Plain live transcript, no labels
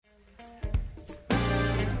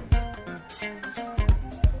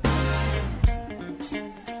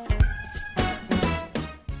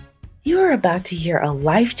are about to hear a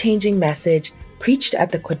life-changing message preached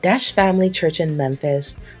at the Kodesh Family Church in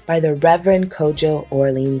Memphis by the Reverend Kojo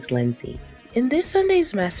Orleans Lindsay. In this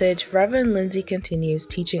Sunday's message, Reverend Lindsay continues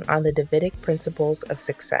teaching on the Davidic principles of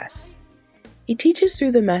success. He teaches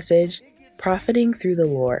through the message, Profiting Through the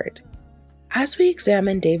Lord. As we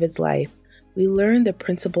examine David's life, we learn the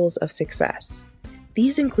principles of success.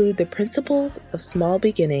 These include the principles of small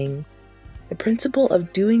beginnings, the principle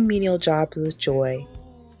of doing menial jobs with joy,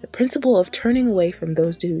 the principle of turning away from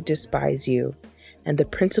those who despise you, and the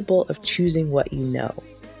principle of choosing what you know.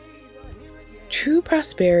 True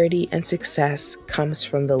prosperity and success comes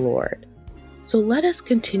from the Lord. So let us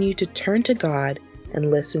continue to turn to God and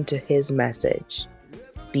listen to His message.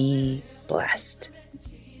 Be blessed.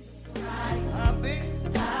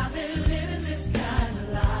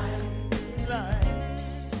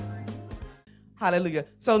 Hallelujah.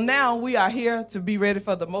 So now we are here to be ready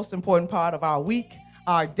for the most important part of our week,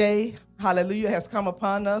 our day. Hallelujah has come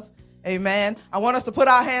upon us. Amen. I want us to put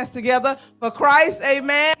our hands together for Christ.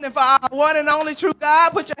 Amen. And for our one and only true God,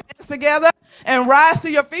 put your hands together and rise to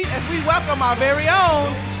your feet as we welcome our very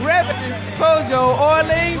own Reverend Kojo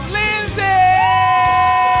Orleans Lindsay.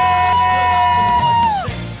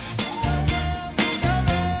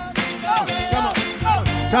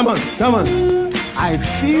 Come on. I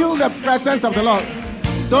feel the presence of the Lord.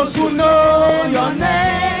 Those who know your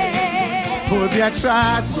name, put their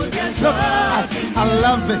trust. Look, I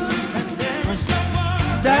love it.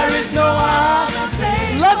 There is no other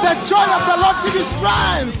faith. Let the joy of the Lord give you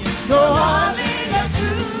strength.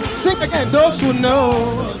 Sing again. Those who know,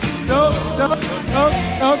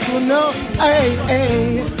 those who know,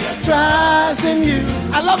 trust in you.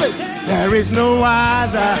 I love it. There is no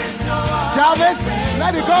other. Jarvis,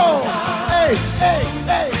 let it go. Hey,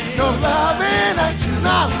 no loving and true.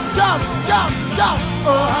 Now, jump.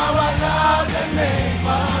 Oh, how I love the name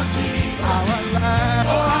of Jesus. How I love.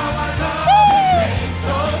 Oh, how I love the name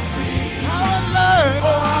so sweet. How I love.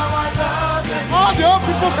 Oh, how I love the name. All the old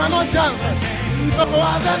people cannot jump. No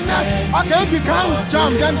other name. Okay, if you can't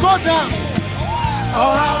jump, then go down.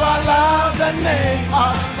 Oh, how I love the name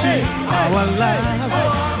of Jesus. How I love.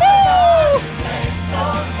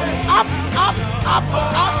 Up.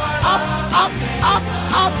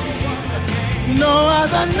 No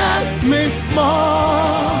other name means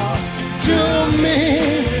more to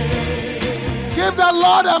me. Give the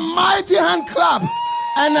Lord a mighty hand clap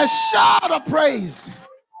and a shout of praise.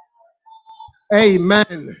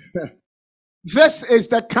 Amen. This is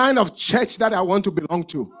the kind of church that I want to belong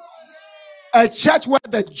to. A church where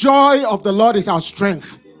the joy of the Lord is our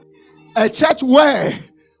strength. A church where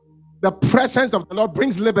the presence of the Lord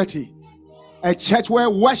brings liberty. A church where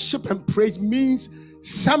worship and praise means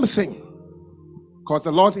something. Because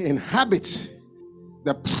the Lord inhabits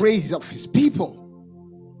the praise of His people.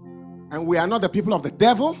 And we are not the people of the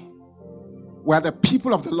devil. We are the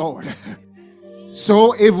people of the Lord.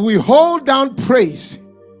 So if we hold down praise,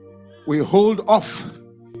 we hold off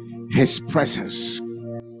His presence.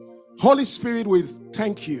 Holy Spirit, we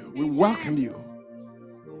thank you. We welcome you.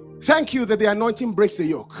 Thank you that the anointing breaks the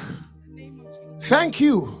yoke. Thank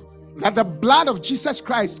you that the blood of Jesus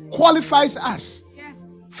Christ qualifies us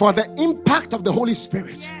for the impact of the Holy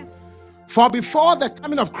Spirit. For before the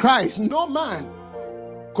coming of Christ, no man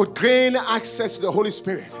could gain access to the Holy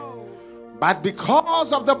Spirit. But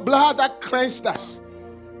because of the blood that cleansed us,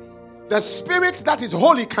 the Spirit that is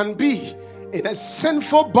holy can be in a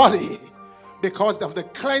sinful body because of the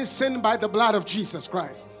cleansing by the blood of Jesus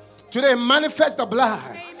Christ. Today, manifest the blood.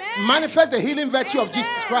 Amen. Manifest the healing virtue of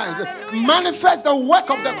Jesus Christ. Hallelujah. Manifest the work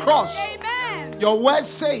of the cross. Amen. Your word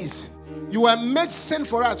says, you were made sin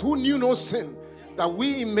for us who knew no sin, that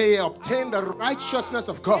we may obtain the righteousness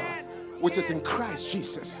of God, which is in Christ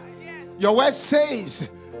Jesus. Your word says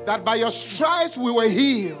that by your stripes we were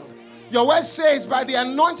healed. Your word says by the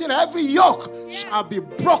anointing every yoke shall be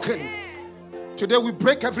broken. Today we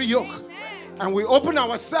break every yoke and we open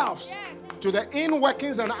ourselves to the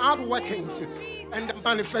in-workings and out-workings and the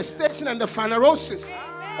manifestation and the phanerosis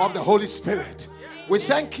of the Holy Spirit. We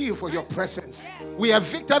thank you for your presence. We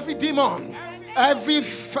evict every demon, every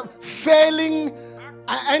failing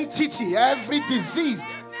entity, every disease.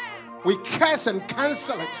 We curse and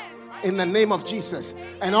cancel it in the name of Jesus.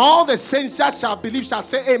 And all the saints that shall believe shall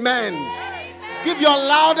say amen. Give your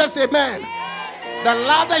loudest amen. The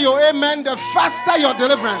louder your amen, the faster your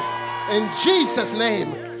deliverance. In Jesus'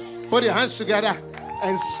 name. Put your hands together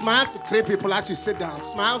and smile to 3 people as you sit down.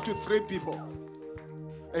 Smile to 3 people.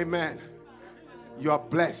 Amen. You are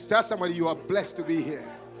blessed. Tell somebody you are blessed to be here.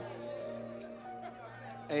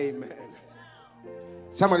 Amen.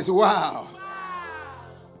 Somebody say, wow.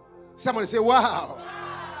 Somebody say, wow.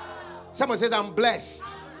 Someone says, I'm blessed.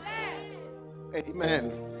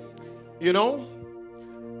 Amen. You know,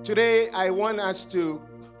 today I want us to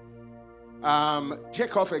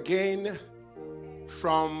take off again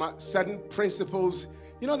from certain principles.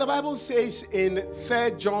 You know, the Bible says in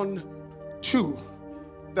 3 John 2,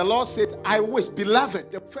 the Lord said, I wish,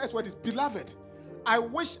 beloved, the first word is beloved, I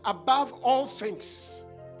wish above all things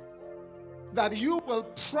that you will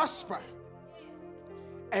prosper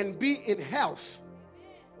and be in health,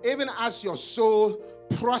 even as your soul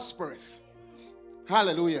prospereth.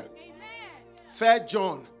 Hallelujah. 3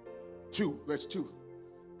 John 2, verse 2.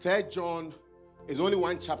 3 John is only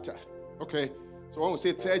one chapter. Okay, so when we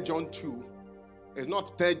say 3 John 2, it's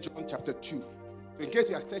not 3 John chapter 2. So in case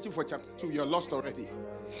you are searching for chapter 2, you're lost already.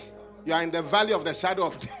 You are in the valley of the shadow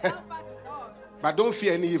of death. But don't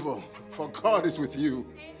fear any evil, for God is with you.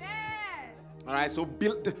 All right, so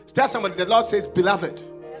tell somebody, the Lord says, beloved.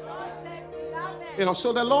 You know,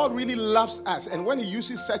 so the Lord really loves us. And when he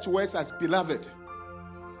uses such words as beloved,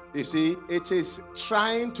 you see, it is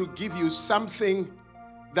trying to give you something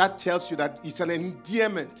that tells you that it's an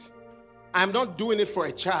endearment. I'm not doing it for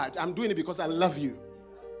a charge. I'm doing it because I love you.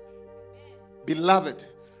 Beloved.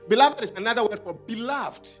 Beloved is another word for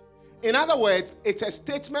beloved. In other words, it's a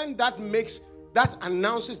statement that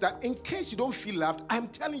announces that in case you don't feel loved, I'm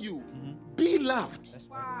telling you, be loved.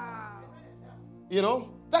 Wow. You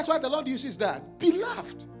know, that's why the Lord uses that. Be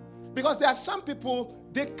loved. Because there are some people,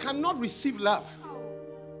 they cannot receive love.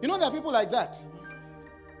 You know, there are people like that.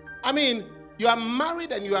 I mean, you are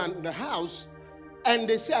married and you are in the house, and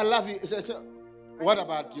they say, I love you. Say, what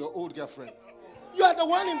about your old girlfriend? You are the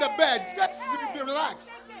one in the bed. Just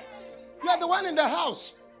relax. You are the one in the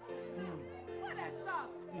house.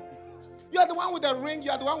 You are the one with the ring.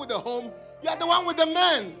 You are the one with the home. You are the one with the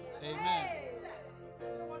man. Amen.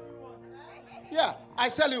 Yeah, I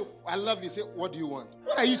tell you, I love you. Say, what do you want?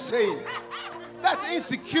 What are you saying? That's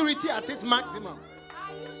insecurity at its maximum.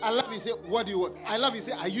 I love you. Say, what do you want? I love you.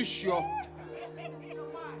 Say, are you sure?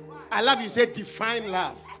 I love you. Say, define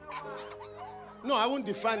love. No, I won't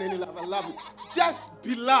define any love. I love you. Just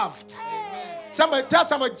be loved. Somebody tell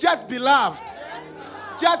somebody, just be loved.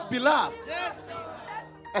 Just be loved.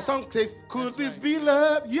 A song says, could this be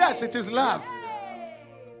love? Yes, it is love.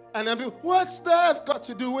 And then people, what's love got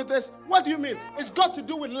to do with this? What do you mean? It's got to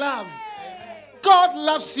do with love. God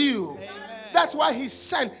loves you. That's why he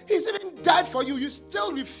sent. He's even died for you. You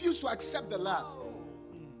still refuse to accept the love.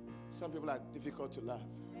 Some people are difficult to love.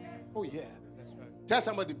 Oh, yeah. That's right. Tell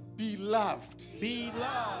somebody, be loved. Be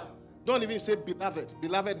loved. Don't even say beloved.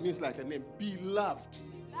 Beloved means like a name. Be loved.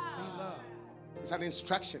 Be loved. It's an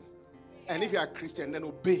instruction. And if you are a Christian, then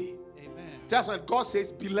obey. Amen. That's what God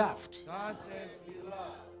says, beloved. God says,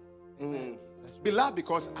 beloved. Beloved,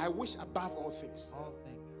 because I wish above all things.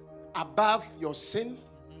 Above your sin,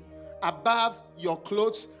 above your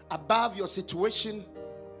clothes, above your situation,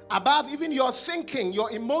 above even your thinking, your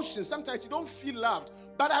emotions. Sometimes you don't feel loved.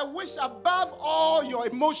 But I wish above all your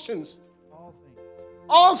emotions,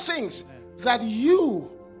 all things, that you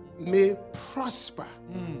may prosper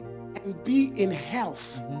and be in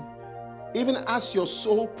health, even as your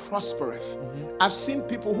soul prospereth. I've seen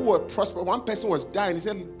people who were prosperous. One person was dying. He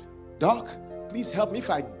said, Doc, please help me if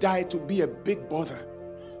I die to be a big bother.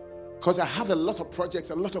 Because I have a lot of projects,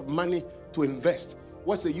 a lot of money to invest.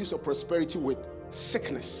 What's the use of prosperity with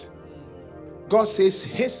sickness? God says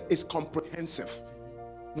his is comprehensive.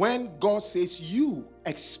 When God says you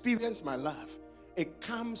experience my love, it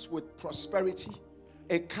comes with prosperity.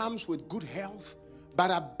 It comes with good health. But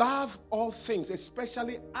above all things,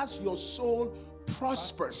 especially as your soul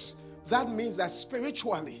prospers, that means that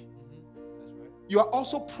spiritually, you are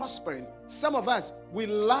also prospering. Some of us, we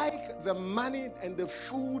like the money and the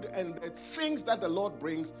food and the things that the Lord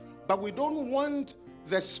brings, but we don't want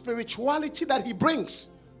the spirituality that he brings.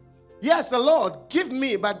 Yes, the Lord, give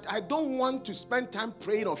me, but I don't want to spend time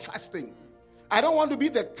praying or fasting. I don't want to be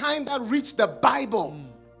the kind that reads the Bible.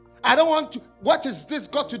 I don't want to. What is this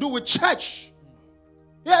got to do with church?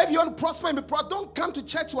 Yeah, if you want to prosper and be proud, don't come to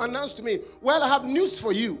church to announce to me, well, I have news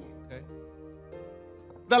for you. Okay.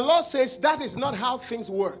 The Lord says that is not how things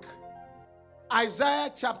work.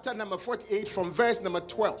 Isaiah chapter number 48 from verse number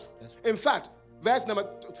 12. In fact,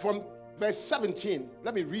 from verse 17.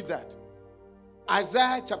 Let me read that.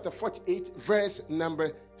 Isaiah chapter 48 verse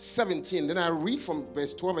number 17. Then I read from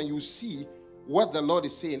verse 12 and you see what the Lord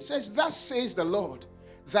is saying. It says, thus says the Lord,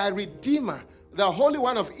 thy Redeemer, the Holy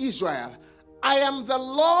One of Israel, I am the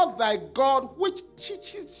Lord thy God, which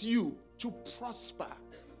teaches you to prosper,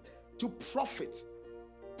 to profit.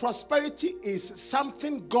 Prosperity is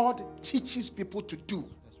something God teaches people to do.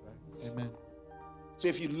 That's right. Amen. So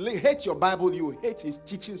if you hate your Bible, you hate his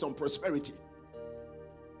teachings on prosperity.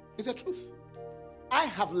 It's the truth. I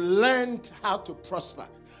have learned how to prosper.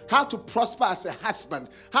 How to prosper as a husband,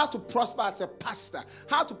 how to prosper as a pastor,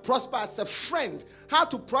 how to prosper as a friend, how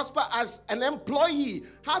to prosper as an employee,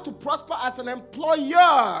 how to prosper as an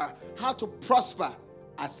employer, how to prosper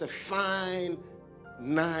as a fine,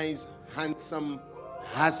 nice, handsome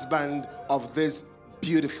husband of this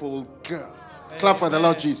beautiful girl. Amen. Clap for the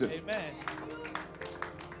Lord Jesus. Amen.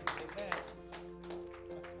 Amen.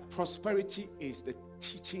 Prosperity is the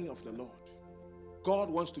teaching of the Lord. God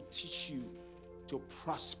wants to teach you to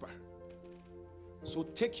prosper. So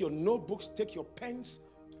take your notebooks, take your pens,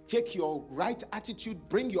 take your right attitude,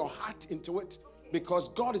 bring your heart into it, because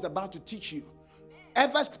God is about to teach you.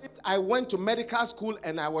 Ever since I went to medical school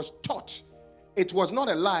and I was taught, it was not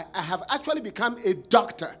a lie, I have actually become a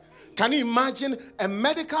doctor. Can you imagine a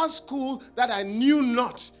medical school that I knew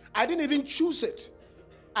not? I didn't even choose it.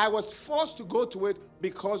 I was forced to go to it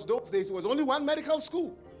because those days it was only one medical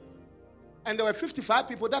school. And there were 55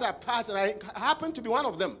 people that I passed, and I happened to be one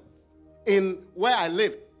of them in where I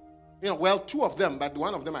lived. Well, two of them, but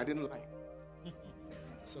one of them I didn't like.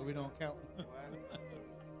 So we don't count.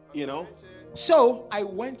 So I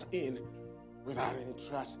went in without any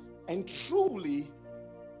trust. And truly,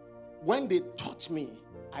 when they taught me,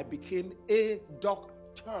 I became a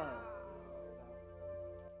doctor.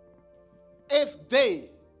 If they,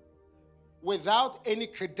 without any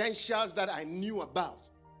credentials that I knew about,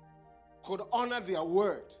 could honor their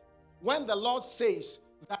word, when the Lord says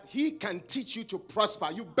that he can teach you to prosper,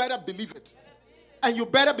 you better believe it. And you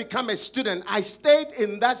better become a student. I stayed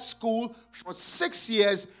in that school for 6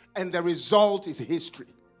 years, and the result is history.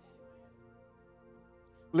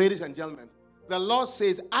 Ladies and gentlemen, the Lord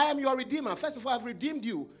says, I am your Redeemer. First of all, I've redeemed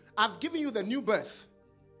you. I've given you the new birth.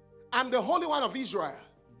 I'm the Holy One of Israel.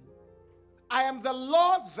 I am the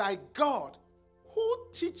Lord thy God, who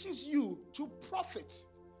teaches you to profit.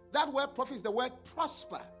 That word profit is the word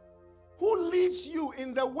prosper. Who leads you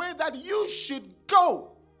in the way that you should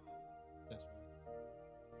go. That's right.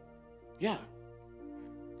 Yeah.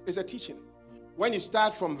 It's a teaching. When you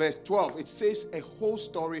start from verse 12, it says a whole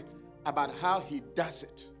story about how he does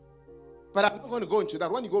it. But I'm not going to go into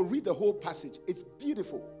that. When you go read the whole passage, it's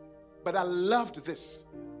beautiful. But I loved this.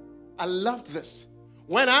 I loved this.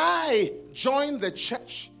 When I joined the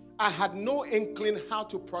church, I had no inkling how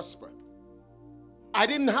to prosper. I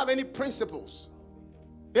didn't have any principles.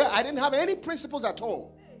 I didn't have any principles at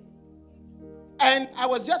all. And I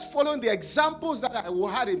was just following the examples that I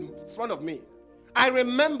had in front of me. I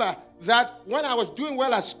remember that when I was doing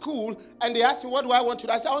well at school and they asked me, what do I want to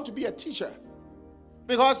do? I said, I want to be a teacher.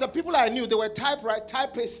 Because the people I knew, they were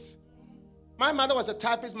typists. My mother was a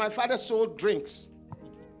typist. My father sold drinks.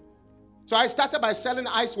 So I started by selling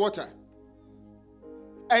ice water.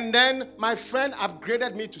 And then my friend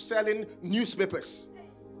upgraded me to selling newspapers.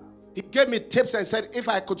 He gave me tips and said if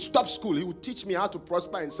I could stop school, he would teach me how to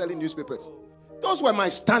prosper in selling newspapers. Those were my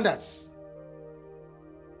standards.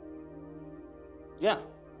 Yeah.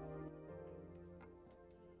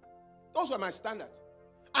 Those were my standards.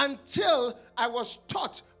 Until I was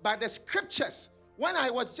taught by the scriptures. When I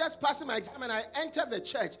was just passing my exam and I entered the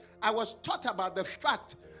church, I was taught about the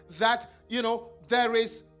fact that,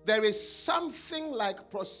 there is something like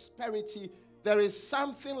prosperity. There is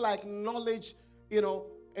something like knowledge, there's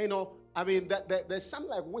something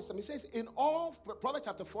like wisdom. It says in all, Proverbs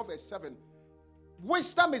chapter 4, verse 7,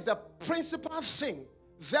 wisdom is the principal thing.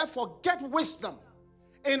 Therefore, get wisdom.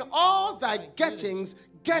 In all thy gettings,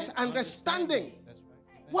 get understanding. That's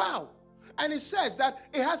right. Wow. And it says that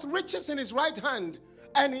it has riches in his right hand,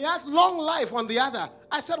 and he has long life on the other.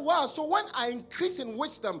 I said, wow, so when I increase in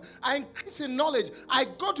wisdom, I increase in knowledge, I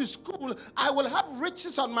go to school, I will have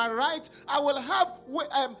riches on my right, I will have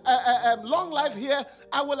long life here,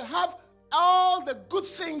 I will have all the good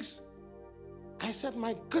things. I said,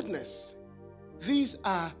 my goodness, these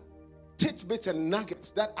are tidbits and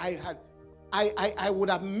nuggets that I would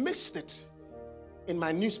have missed it in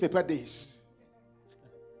my newspaper days.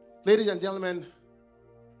 Ladies and gentlemen,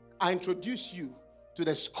 I introduce you to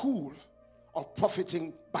the school of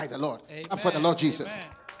profiting by the Lord. Amen. For the Lord Jesus. Amen.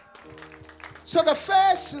 So the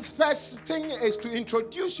first thing is to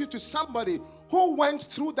introduce you to somebody who went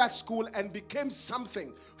through that school and became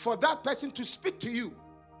something, for that person to speak to you.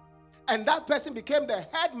 And that person became the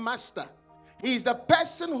headmaster. He is the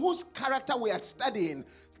person whose character we are studying.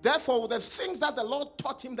 Therefore, the things that the Lord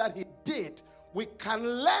taught him that he did, we can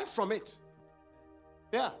learn from it.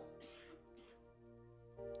 Yeah.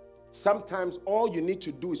 Sometimes all you need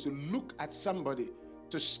to do is to look at somebody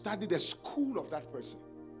to study the school of that person.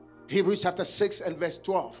 Hebrews chapter 6 and verse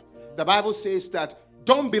 12. The Bible says that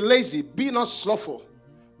don't be lazy, be not slothful,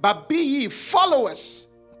 but be ye followers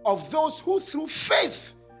of those who through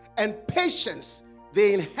faith and patience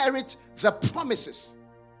they inherit the promises.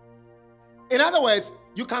 In other words,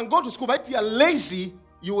 you can go to school, but if you are lazy,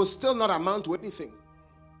 you will still not amount to anything.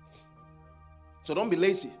 So don't be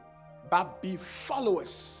lazy, but be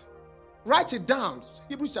followers. Write it down.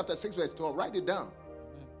 Hebrews chapter 6 verse 12. Write it down.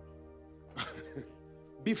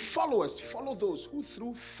 Be followers. Follow those who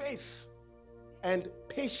through faith and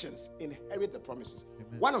patience inherit the promises.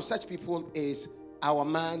 Amen. One of such people is our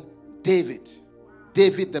man David.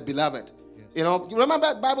 David the beloved. Yes. You know,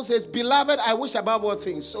 remember the Bible says, beloved, I wish above all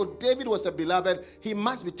things. So David was a beloved. He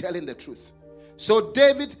must be telling the truth. So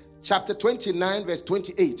David chapter 29 verse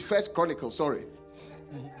 28. First Chronicles, sorry.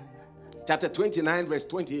 Chapter 29 verse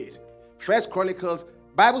 28. First Chronicles,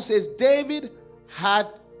 Bible says David had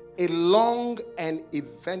a long and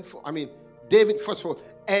eventful, David, first of all,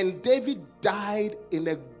 and David died in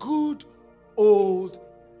a good old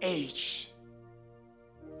age,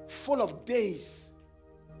 full of days,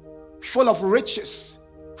 full of riches,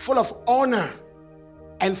 full of honor,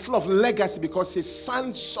 and full of legacy, because his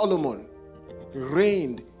son Solomon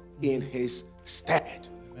reigned in his stead.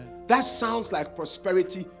 Amen. That sounds like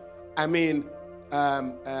prosperity.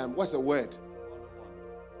 What's the word?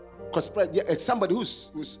 Prosperity. Yeah, it's somebody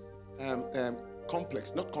who's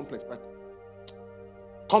complex, not complex, but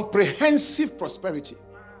comprehensive prosperity.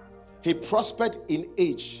 He prospered in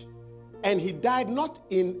age, and he died not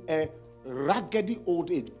in a raggedy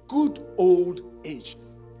old age, good old age.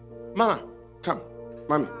 Mama, come.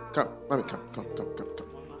 Mommy, come. Mommy, come.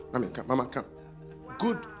 Mommy, come. Mama, come.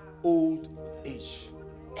 Good old age.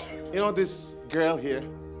 You know this girl here?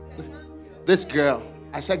 This girl.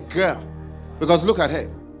 I said girl because look at her.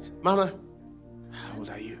 Mama, how old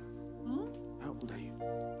are you? How old are you?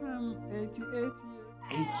 I'm 88 years.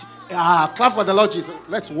 80. Clap for the Lord Jesus.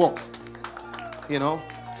 Let's walk. You know,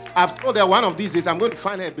 I've told her one of these days I'm going to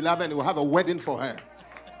find her a beloved and we'll have a wedding for her.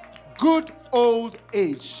 Good old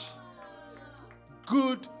age.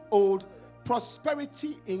 Good old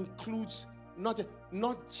prosperity includes not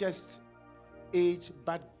just age,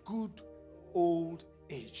 but good old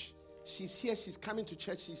age. She's here, she's coming to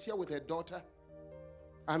church, she's here with her daughter.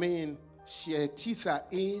 Her teeth are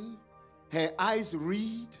in, her eyes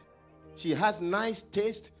read, she has nice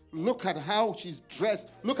taste. Look at how she's dressed.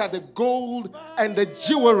 Look at the gold and the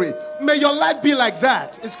jewelry. May your life be like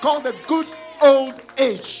that. It's called the good old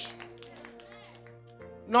age.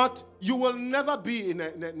 Not, you will never be in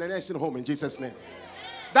a nursing home in Jesus' name.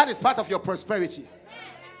 That is part of your prosperity.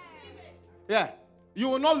 Yeah. You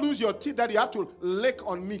will not lose your teeth that you have to lick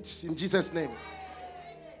on meat in Jesus' name.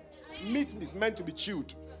 Meat is meant to be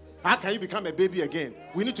chewed. How can you become a baby again?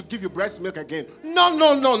 We need to give you breast milk again.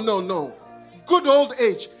 No. Good old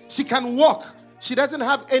age. She can walk. She doesn't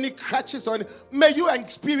have any crutches or anything. May you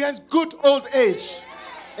experience good old age.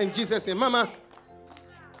 In Jesus' name. Mama,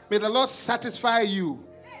 may the Lord satisfy you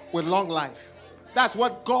with long life. That's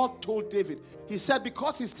what God told David. He said,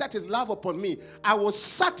 because he set his love upon me, I will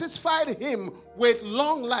satisfy him with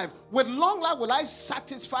long life. With long life will I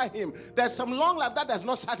satisfy him. There's some long life that does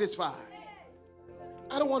not satisfy.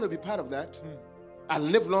 I don't want to be part of that. I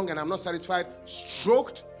live long and I'm not satisfied.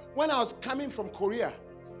 Stroked. When I was coming from Korea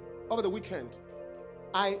over the weekend,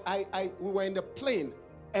 we were in the plane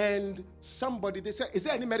and they said, is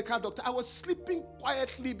there any medical doctor? I was sleeping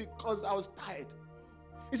quietly because I was tired.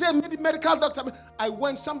 Is there a medical doctor? I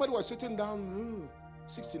went, somebody was sitting down,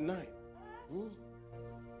 69.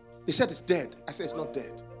 They said it's dead. I said it's not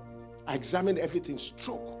dead. I examined everything,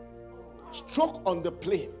 stroke on the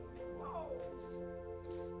plane.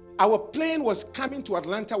 Our plane was coming to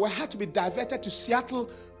Atlanta. We had to be diverted to Seattle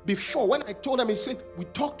before. When I told them, he said, we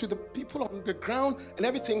talked to the people on the ground and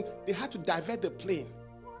everything. They had to divert the plane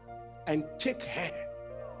and take her.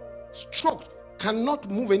 Stroke, cannot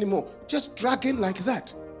move anymore. Just dragging like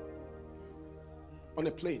that. On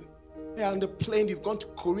a plane. Yeah, on the plane, you've gone to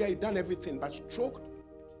Korea, you've done everything, but stroke.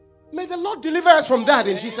 May the Lord deliver us from that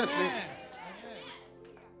in Jesus' name.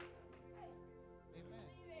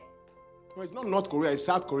 No, it's not North Korea, it's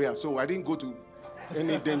South Korea. So I didn't go to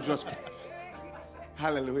any dangerous place.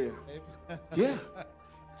 Hallelujah. Yeah.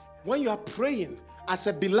 When you are praying as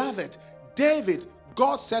a beloved, David,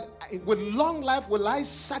 God said, with long life will I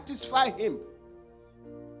satisfy him.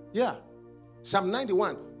 Yeah. Psalm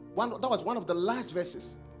 91. That was one of the last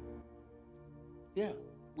verses. Yeah.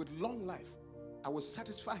 With long life, I will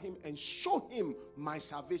satisfy him and show him my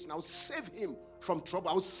salvation. I will save him from trouble.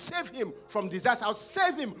 I will save him from disaster. I will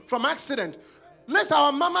save him from accident. Let's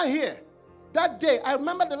our mama here. That day, I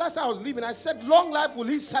remember the last time I was leaving, I said, long life will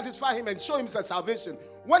he satisfy him and show him his salvation.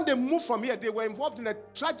 When they moved from here, they were involved in a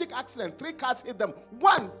tragic accident. 3 cars hit them.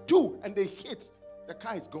 1, 2, and they hit. The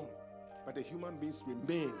car is gone. But the human beings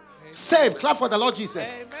remain saved. Clap for the Lord Jesus.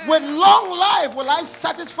 Amen. With long life will I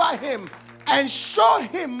satisfy him and show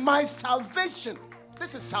him my salvation.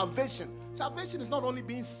 This is salvation. Salvation is not only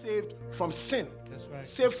being saved from sin, That's right.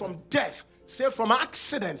 saved from death, saved from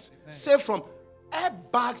accidents, saved from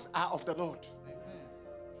airbags are of the Lord.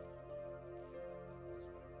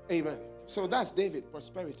 Amen. So that's David,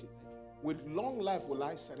 prosperity. With long life will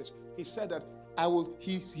I satisfy. He said that I will,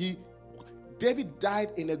 David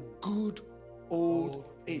died in a good old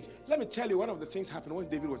age. Let me tell you, one of the things happened when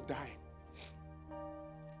David was dying.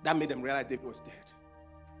 That made them realize David was dead.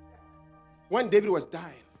 When David was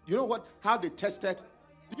dying, you know what? How they tested?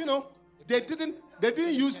 You know, they didn't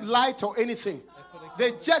use light or anything.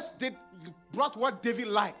 They just brought what David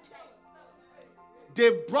liked.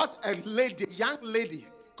 They brought a young lady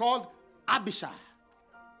called Abishag.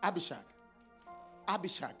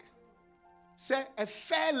 Say a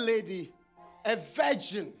fair lady, a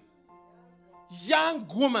virgin, young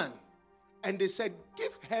woman, and they said,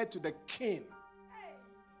 give her to the king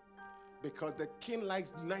because the king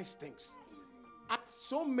likes nice things. At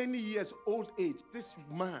so many years old age, this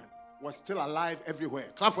man was still alive everywhere.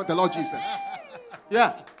 Clap for the Lord Jesus.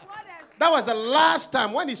 Yeah. That was the last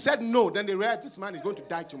time. When he said no, then they realized this man is going to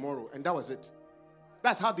die tomorrow. And that was it.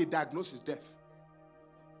 That's how they diagnosed his death.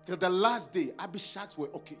 Till the last day, Abishag's were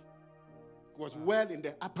okay. He was well in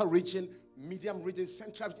the upper region, medium region,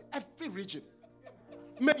 central region, every region.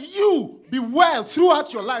 May you be well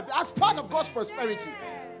throughout your life as part of God's prosperity.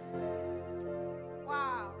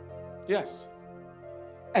 Wow. Yes.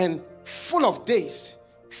 And full of days,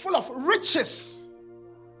 full of riches.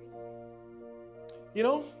 You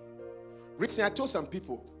know, recently I told some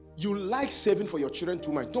people, you like saving for your children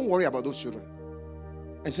too much. Don't worry about those children.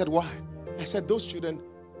 And I said, why? I said, those children,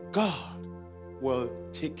 God will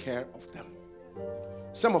take care of them.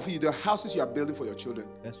 Some of you, the houses you are building for your children,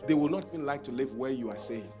 they will not even like to live where you are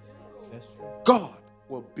staying. That's true. God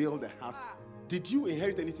will build a house. Did you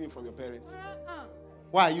inherit anything from your parents?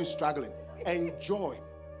 Why are you struggling? Enjoy.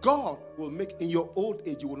 God will make, in your old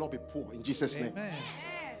age, you will not be poor in Jesus' name. Amen.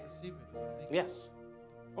 Receive it. Yes.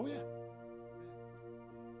 Oh, yeah.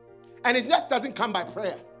 And it just doesn't come by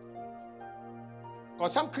prayer.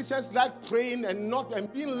 Because some Christians like praying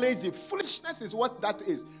and being lazy. Foolishness is what that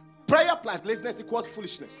is. Prayer plus laziness equals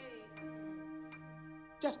foolishness.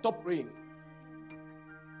 Just stop praying.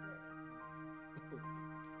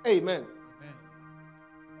 Amen.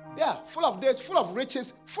 Yeah, full of days, full of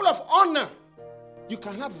riches, full of honor. You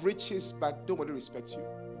can have riches, but nobody respects you.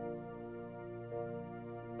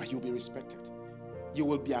 But you'll be respected. You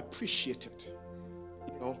will be appreciated.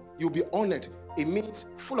 You know, you'll be honored. It means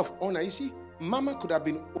full of honor. You see, Mama could have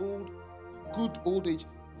been old, good old age,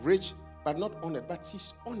 rich, but not honored. But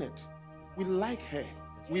she's honored. We like her.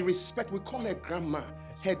 We respect. We call her grandma.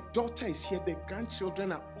 Her daughter is here. The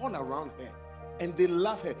grandchildren are all around her. And they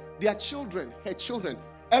love her. Their children, her children,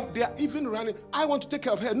 if they are even running, I want to take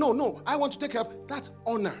care of her. No, I want to take care of. That's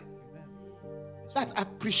honor. That's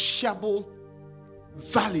appreciable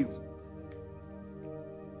value.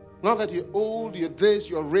 Not that you're old, you're this,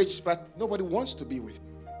 you're rich, but nobody wants to be with you.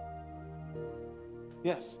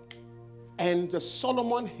 Yes. And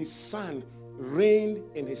Solomon, his son, reigned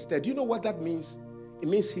in his stead. Do you know what that means? It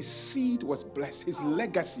means his seed was blessed. His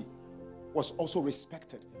legacy was also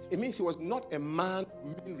respected. It means he was not a man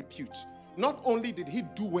of mean repute. Not only did he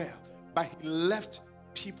do well, but he left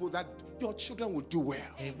people that your children will do well.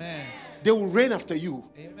 Amen. They will reign after you.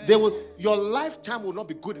 Amen. Your lifetime will not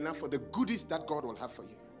be good enough for the goodies that God will have for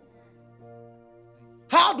you.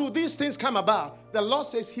 How do these things come about? The Lord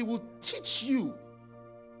says he will teach you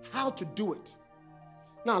how to do it.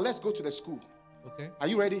 Now let's go to the school. Okay. Are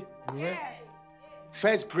you ready? You ready?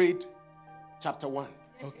 First grade, chapter 1.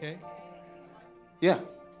 Okay. Yeah.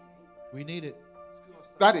 We need it.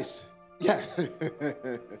 That is, yeah.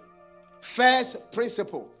 First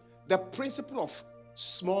principle, the principle of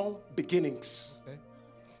small beginnings. Okay.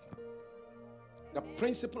 The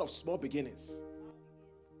principle of small beginnings.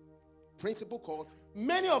 Principle called,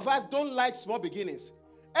 many of us don't like small beginnings.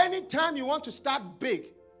 Anytime you want to start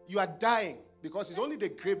big, you are dying because it's only the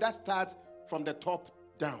grave that starts from the top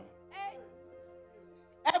down.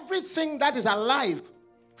 Everything that is alive,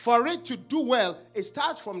 for it to do well, it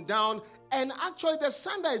starts from down, and actually the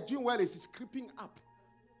sun that is doing well is creeping up.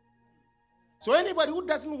 So anybody who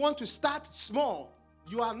doesn't want to start small,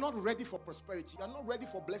 you are not ready for prosperity. You are not ready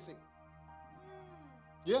for blessing.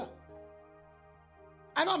 Yeah.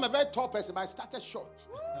 I know I'm a very tall person, but I started short.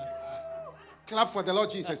 Clap for the Lord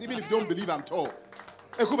Jesus, even if you don't believe I'm tall.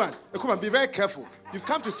 Ekuban, be very careful. You've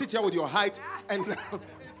come to sit here with your height and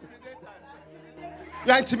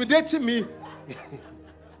you're intimidating me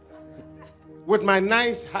with my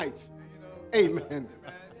nice height. Amen.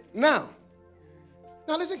 Now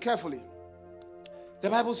listen carefully. The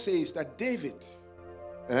Bible says that David,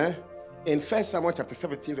 in 1 Samuel chapter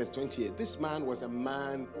 17, verse 28, this man was a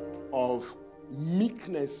man of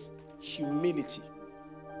meekness, humility.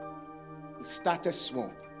 It started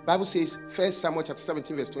small. The Bible says, 1 Samuel chapter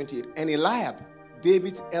 17, verse 28, and Eliab,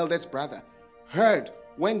 David's eldest brother, heard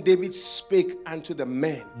when David spake unto the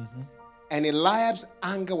men. And Eliab's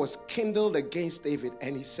anger was kindled against David,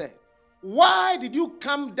 and he said, why did you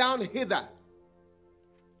come down hither?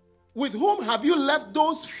 With whom have you left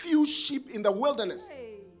those few sheep in the wilderness?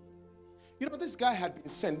 You know, this guy had been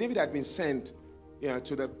sent, David had been sent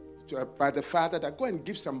by the father that go and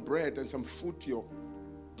give some bread and some food to your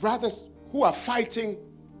brothers who are fighting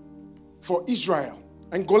for Israel.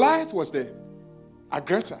 And Goliath was the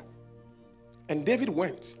aggressor. And David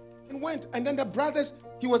went. And then the brothers,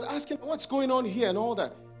 he was asking, what's going on here and all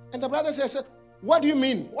that. And the brothers said, what do you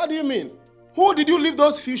mean? What do you mean? Who did you leave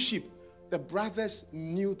those few sheep? The brothers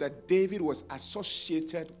knew that David was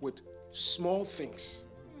associated with small things.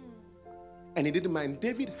 And he didn't mind.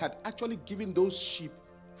 David had actually given those sheep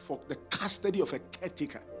for the custody of a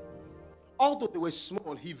caretaker. Although they were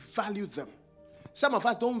small, he valued them. Some of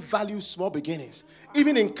us don't value small beginnings.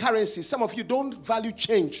 Even in currency, some of you don't value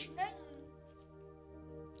change.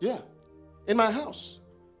 Yeah. In my house,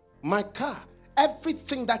 my car,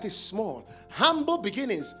 everything that is small, humble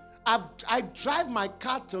beginnings. I drive my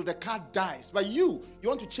car till the car dies. But you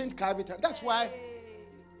want to change car every time. That's why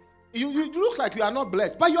you look like you are not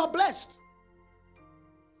blessed, but you are blessed.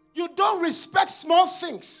 You don't respect small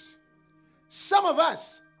things. Some of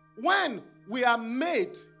us, when we are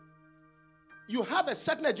made, you have a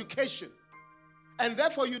certain education, and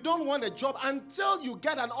therefore you don't want a job until you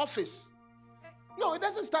get an office. No, it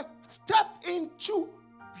doesn't start. Step into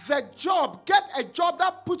the job. Get a job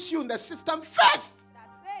that puts you in the system first.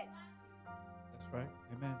 That's right.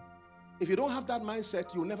 Amen. If you don't have that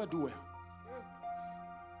mindset, you'll never do well.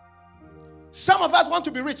 Some of us want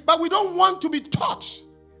to be rich, but we don't want to be taught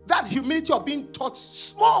that humility of being taught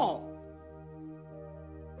small.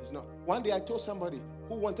 It's not. One day I told somebody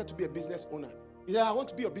who wanted to be a business owner. He said, I want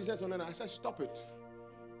to be a business owner. And I said, stop it.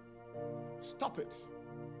 Stop it.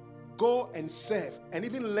 Go and serve and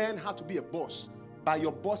even learn how to be a boss by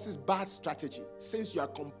your boss's bad strategy, since you are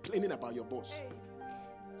complaining about your boss.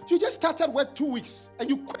 You just started work 2 weeks and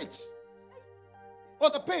you quit. Or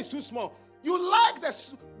the pay is too small. You like the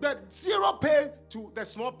zero pay to the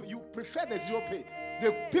small pay. You prefer the zero pay.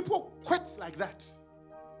 The people quit like that.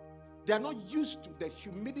 They are not used to the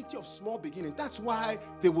humility of small beginnings. That's why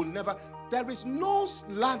they will never. There is no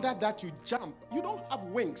ladder that you jump. You don't have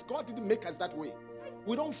wings. God didn't make us that way.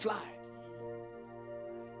 We don't fly.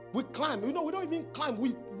 We climb. You know, we don't even climb.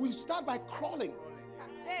 We start by crawling.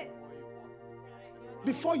 That's it.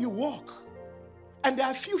 Before you walk. And there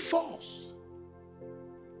are a few falls.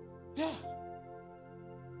 Yeah.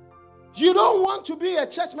 You don't want to be a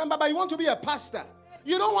church member, but you want to be a pastor.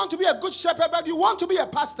 You don't want to be a good shepherd, but you want to be a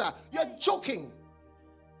pastor. You're joking.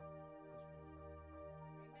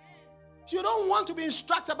 You don't want to be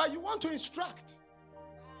instructor, but you want to instruct.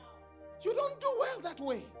 You don't do well that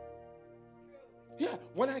way. Yeah,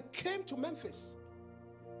 when I came to Memphis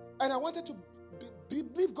and I wanted to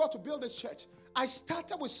believe God to build this church, I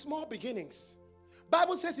started with small beginnings.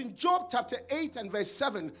 Bible says in Job chapter 8 and verse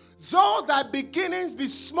 7, though thy beginnings be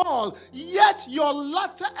small, yet your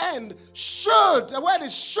latter end should, the word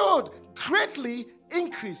is should, greatly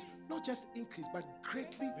increase. Not just increase, but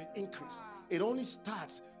greatly increase. It only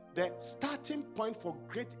starts. The starting point for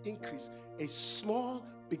great increase is small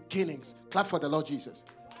beginnings. Clap for the Lord Jesus.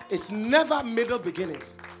 It's never middle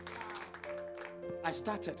beginnings. I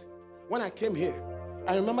started. When I came here,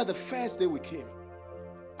 I remember the first day we came,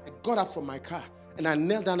 I got up from my car and I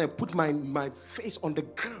knelt down and put my face on the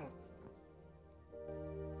ground.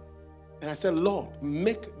 And I said, Lord,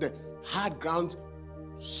 make the hard ground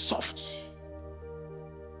soft.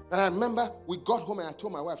 And I remember we got home and I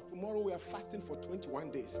told my wife, tomorrow we are fasting for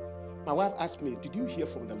 21 days. My wife asked me, did you hear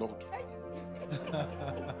from the Lord?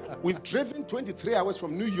 We've driven 23 hours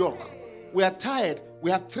from New York. We are tired.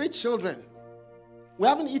 We have 3 children. We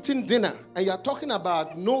haven't eaten dinner. And you are talking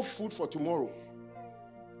about no food for tomorrow.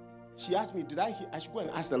 She asked me, did I hear? I should go and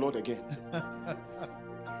ask the Lord again.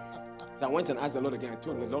 So I went and asked the Lord again. I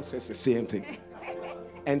told him the Lord says the same thing.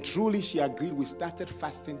 And truly she agreed. We started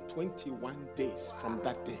fasting 21 days from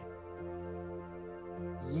that day.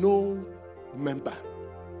 No member.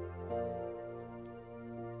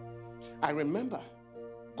 I remember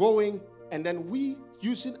going, and then we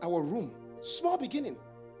using our room. Small beginning.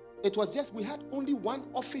 It was just, we had only one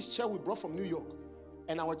office chair we brought from New York,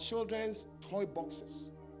 and our children's toy boxes.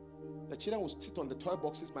 The children would sit on the toy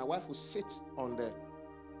boxes. My wife would sit on the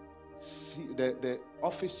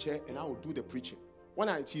office chair, and I would do the preaching. When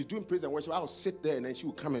she's doing praise and worship, I would sit there, and then she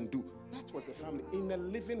would come and do. That was the family in the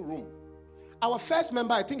living room. Our first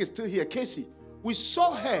member, I think, is still here, Casey. We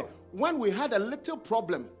saw her when we had a little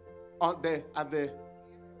problem at the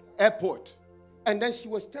airport. And then she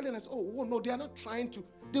was telling us, oh, no, they are not trying to.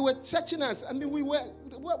 They were touching us. I mean,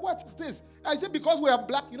 what is this? I said, because we are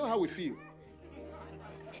black, you know how we feel.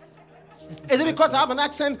 Is it because I have an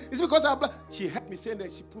accent? Is it because I have black? She heard me saying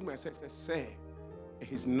that. She pulled my aside and said,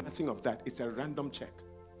 it's nothing of that. It's a random check.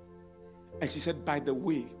 And she said, by the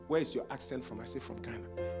way, where is your accent from? I said, from Ghana.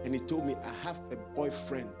 And he told me, I have a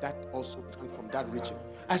boyfriend that also comes from that region.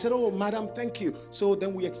 I said, oh, madam, thank you. So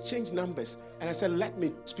then we exchanged numbers. And I said, let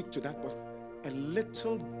me speak to that boyfriend. A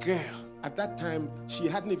little girl, at that time, she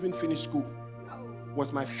hadn't even finished school,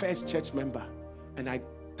 was my first church member. And I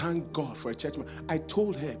thank God for a church member. I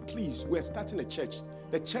told her, please, we're starting a church.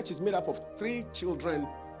 The church is made up of 3 children,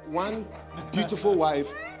 1 beautiful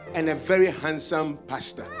wife, and a very handsome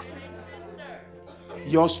pastor.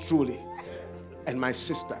 Yours truly and my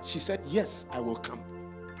sister. She said, yes, I will come.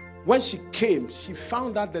 When she came, she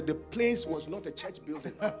found out that the place was not a church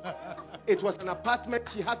building. It was an apartment.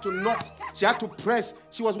 She had to knock. She had to press.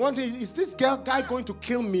 She was wondering, is this guy going to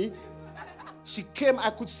kill me? She came.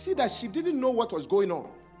 I could see that she didn't know what was going on.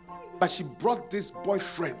 But she brought this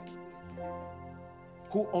boyfriend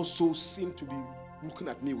who also seemed to be looking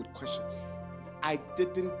at me with questions. I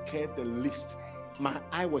didn't care the least. My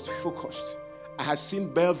eye was focused. I had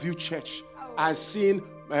seen Bellevue Church. I had seen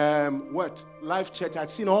Life Church. I had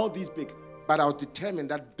seen all these big. But I was determined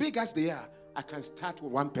that big as they are, I can start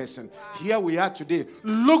with one person. Here we are today.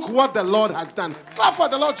 Look what the Lord has done. Clap for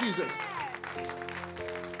the Lord Jesus.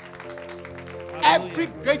 Every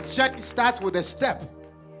great journey starts with a step.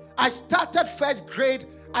 I started first grade.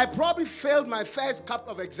 I probably failed my first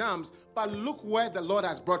couple of exams, but look where the Lord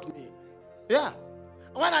has brought me. Yeah.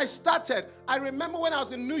 When I started, I remember when I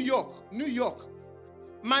was in New York,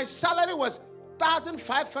 my salary was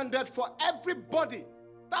 $1,500 for everybody.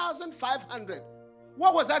 $1,500.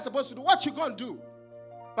 What was I supposed to do? What you gonna do?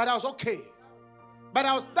 But I was okay. But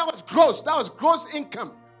that was gross. That was gross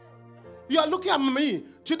income. You are looking at me.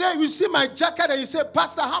 Today you see my jacket and you say,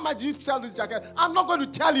 Pastor, how much do you sell this jacket? I'm not going to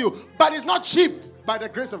tell you, but it's not cheap by the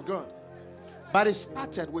grace of God. But it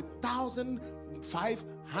started with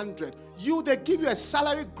 $1,500. They give you a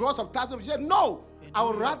salary gross of $1,000. You say, no, I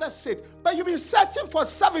would rather sit. But you've been searching for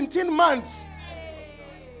 17 months.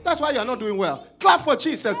 That's why you're not doing well. Clap for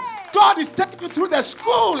Jesus. God is taking you through the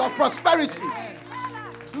school of prosperity.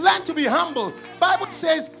 Learn to be humble. Bible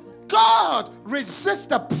says, God resists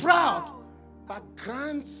the proud, but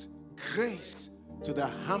grants grace to the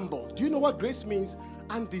humble. Do you know what grace means?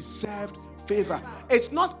 Undeserved favor.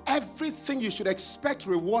 It's not everything you should expect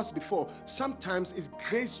rewards before. Sometimes it's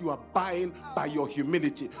grace you are buying by your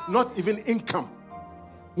humility, not even income.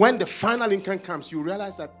 When the final income comes, you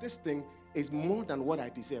realize that this thing is more than what I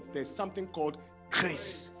deserve. There's something called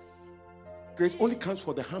grace. Grace only comes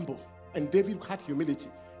for the humble. And David had humility.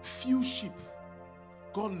 Few sheep.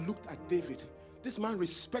 God looked at David. This man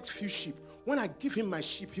respects few sheep. When I give him my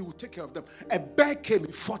sheep, he will take care of them. A bear came,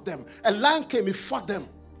 he fought them. A lion came, he fought them.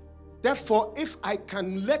 Therefore, if I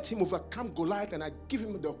can let him overcome Goliath and I give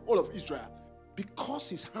him the whole of Israel, because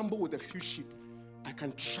he's humble with a few sheep, I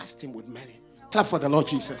can trust him with many. Clap for the Lord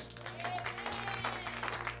Jesus.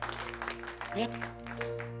 Yeah.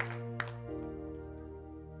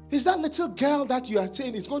 Is that little girl that you are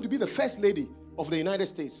saying is going to be the first lady of the United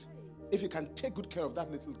States? If you can take good care of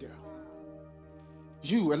that little girl.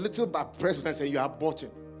 You, a little president, and you are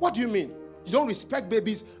aborting. What do you mean? You don't respect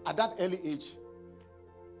babies at that early age.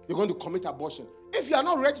 You're going to commit abortion. If you are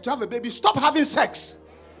not ready to have a baby, stop having sex.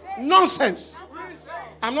 Nonsense.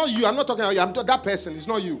 I'm not you. I'm not talking about you. I'm that person. It's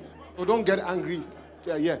not you. So don't get angry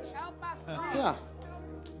yet. Yeah.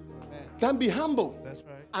 Then be humble. That's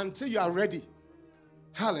right. Until you are ready.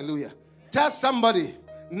 Hallelujah. Tell somebody.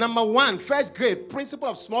 Number 1, first grade, principle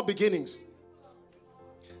of small beginnings.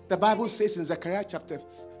 The Bible says in Zechariah chapter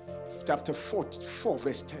 4,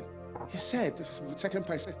 verse 10. He said, the second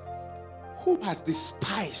part says, who has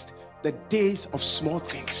despised the days of small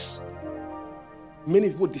things? Many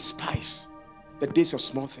people despise the days of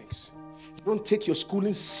small things. You don't take your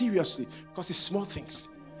schooling seriously because it's small things.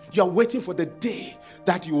 You are waiting for the day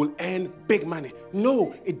that you will earn big money.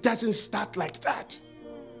 No, it doesn't start like that.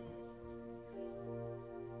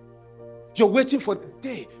 You're waiting for the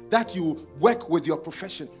day that you work with your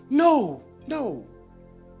profession. No.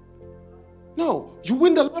 You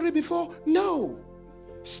win the lottery before? No.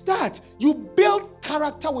 Start. You build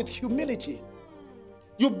character with humility.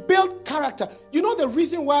 You build character. You know the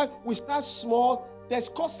reason why we start small? There's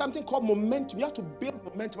something called momentum. You have to build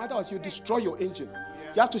momentum. Otherwise, you destroy your engine.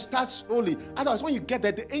 You have to start slowly. Otherwise, when you get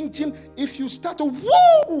there, the engine, if you start to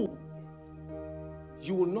woo,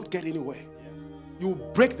 you will not get anywhere. You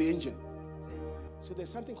will break the engine. So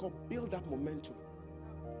there's something called build up momentum.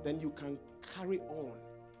 Then you can carry on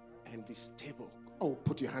and be stable. Oh,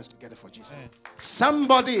 put your hands together for Jesus. Amen.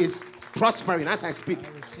 Somebody is prospering as I speak.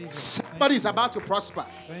 Somebody is about to prosper.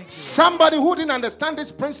 Somebody who didn't understand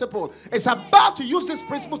this principle is about to use this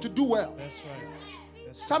principle to do well. That's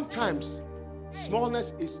right. Sometimes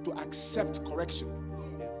smallness is to accept correction.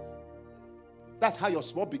 That's how your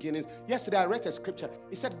small beginnings. Yesterday I read a scripture.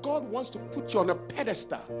 It said God wants to put you on a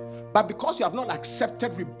pedestal, but because you have not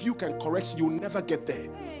accepted rebuke and correction, you will never get there.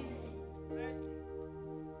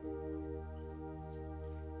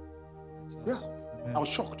 Yeah, I was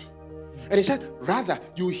shocked. And he said, rather,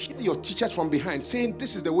 you hear your teachers from behind saying,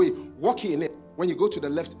 this is the way, walk in it. When you go to the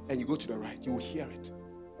left and you go to the right, you will hear it.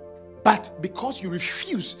 But because you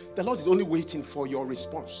refuse, the Lord is only waiting for your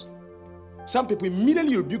response. Some people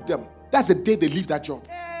immediately rebuke them. That's the day they leave that job.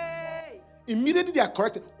 Immediately they are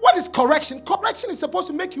corrected. What is correction? Correction is supposed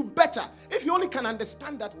to make you better. If you only can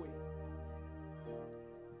understand that way.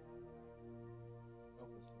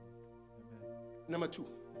 Number 2.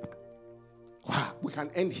 Wow, we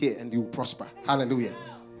can end here and you prosper. Hallelujah.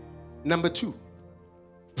 Number 2.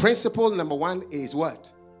 Principle number 1 is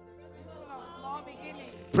what?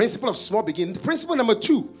 Principle of small beginnings. Principle number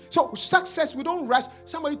 2. So success, we don't rush.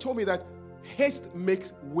 Somebody told me that haste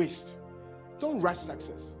makes waste. Don't rush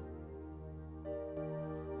success.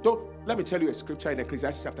 Let me tell you a scripture in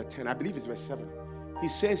Ecclesiastes chapter 10. I believe it's verse 7. He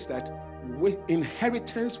says that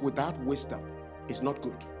inheritance without wisdom is not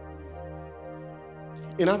good.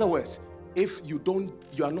 In other words, if you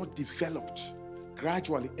are not developed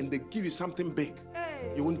gradually and they give you something big,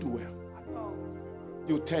 you won't do well.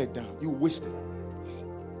 You'll tear it down. You'll waste it.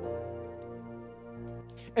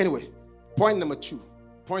 Anyway, point number 2.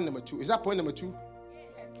 Is that point number 2?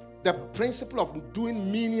 Yes. The principle of doing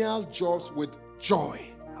menial jobs with joy.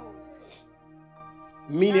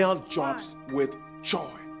 Menial jobs with joy.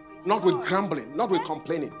 Not with grumbling, not with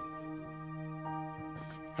complaining.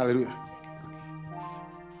 Hallelujah.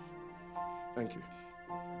 Thank you.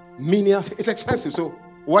 Menial, it's expensive, so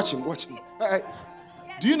watch him.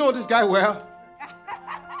 Do you know this guy well?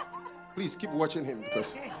 Please keep watching him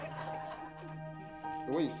because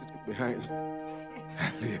the way he's sitting behind.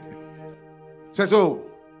 So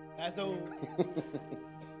that's all.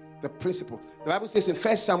 The principle. The Bible says in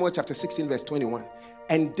 1 Samuel chapter 16 verse 21,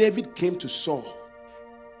 and David came to Saul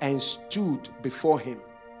and stood before him,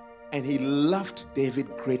 and he loved David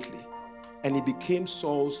greatly, and he became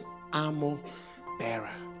Saul's armor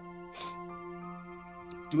bearer.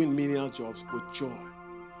 Doing menial jobs with joy.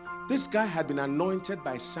 This guy had been anointed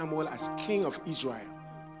by Samuel as king of Israel.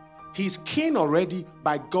 He's king already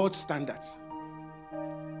by God's standards.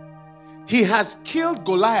 He has killed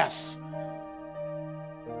Goliath.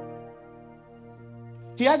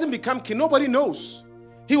 He hasn't become king. Nobody knows.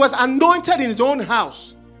 He was anointed in his own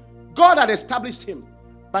house. God had established him.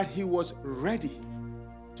 But he was ready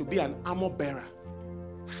to be an armor bearer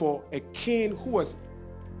for a king who was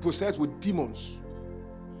possessed with demons.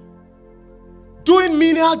 Doing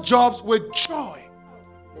menial jobs with joy.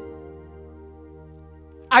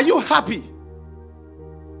 Are you happy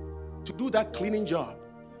to do that cleaning job?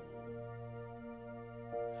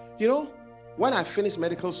 You know, when I finished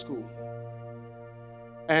medical school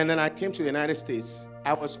and then I came to the United States,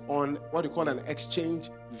 I was on what you call an exchange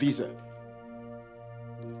visa.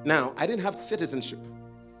 Now, I didn't have citizenship.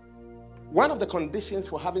 One of the conditions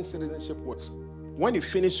for having citizenship was when you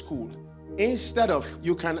finish school, instead of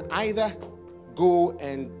you can either go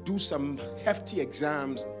and do some hefty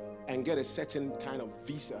exams and get a certain kind of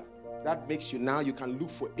visa that makes you now you can look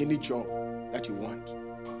for any job that you want.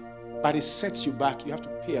 But it sets you back. You have to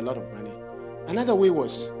pay a lot of money. Another way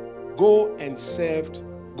was go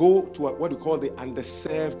to what we call the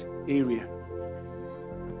underserved area.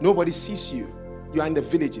 Nobody sees you. You are in the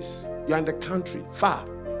villages. You are in the country, far.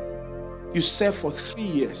 You serve for 3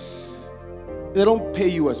 years. They don't pay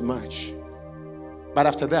you as much. But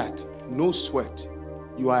after that, no sweat.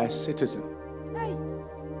 You are a citizen.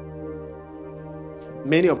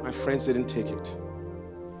 Many of my friends didn't take it.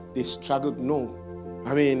 They struggled. No.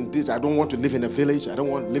 I don't want to live in a village. I don't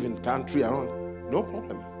want to live in country. No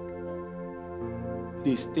problem.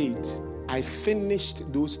 They stayed. I finished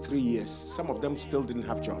those 3 years. Some of them still didn't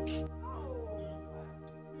have jobs.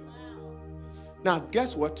 Now,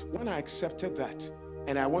 guess what? When I accepted that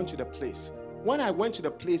and I went to the place, when I went to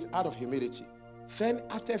the place out of humility, then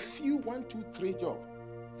after a few 1, 2, 3 jobs,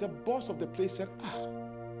 the boss of the place said,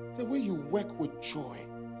 the way you work with joy,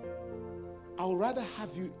 I would rather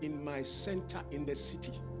have you in my center in the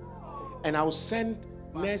city. And I'll send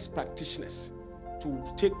nurse practitioners to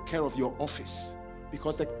take care of your office.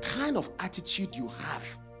 Because the kind of attitude you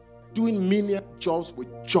have, doing menial jobs with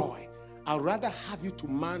joy, I'd rather have you to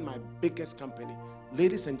man my biggest company.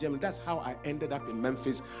 Ladies and gentlemen, that's how I ended up in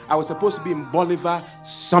Memphis. I was supposed to be in Bolivar,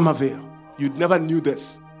 Somerville. You never knew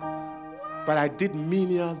this. But I did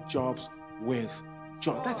menial jobs with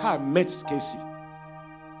joy. That's how I met Casey.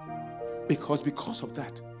 Because of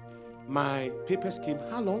that, my papers came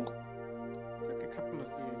how long? It took a couple of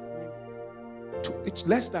years. It's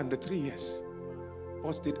less than the 3 years.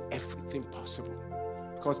 God did everything possible.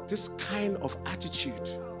 Because this kind of attitude,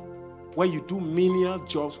 where you do menial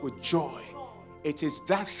jobs with joy, it is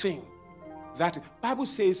that thing that Bible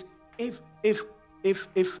says, if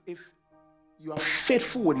you are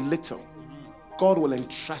faithful with little, God will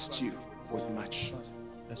entrust you with much.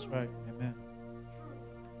 That's right. Amen.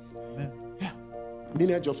 Amen. Yeah.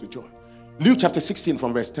 Menial jobs with joy. Luke chapter 16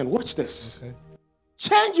 from verse 10. Watch this. Okay.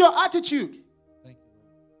 Change your attitude. Thank you.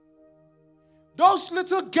 Those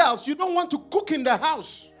little girls, you don't want to cook in the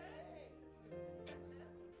house.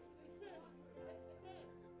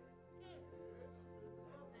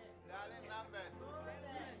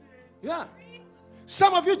 Yeah.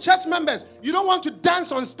 Some of you church members, you don't want to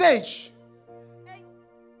dance on stage.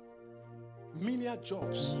 Menial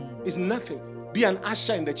jobs is nothing. Be an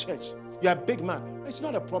usher in the church. You're a big man. It's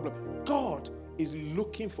not a problem. God is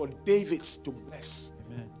looking for Davids to bless.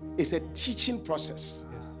 Amen. It's a teaching process.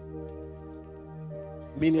 Yes.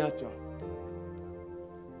 Menial job.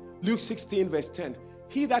 Luke 16 verse 10.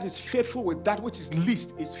 He that is faithful with that which is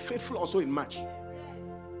least is faithful also in much.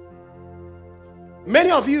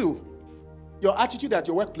 Many of you, your attitude at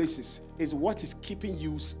your workplaces is what is keeping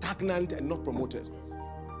you stagnant and not promoted.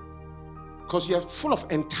 Because you are full of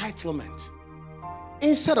entitlement.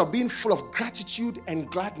 Instead of being full of gratitude and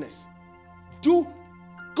gladness,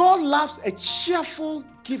 God loves a cheerful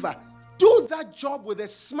giver. Do that job with a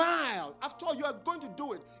smile. After all, you are going to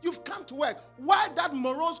do it. You've come to work. Why that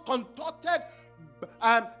morose, contorted,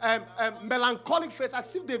 melancholic face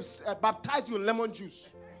as if they've baptized you in lemon juice?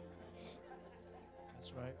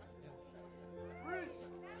 That's right.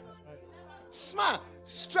 Smile.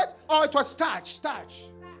 Stretch. Oh, it was starch.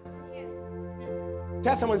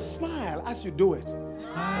 Tell someone, smile as you do it.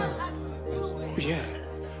 Smile. Yeah.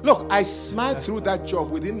 Look, I smiled through that job.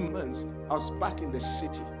 Within months, I was back in the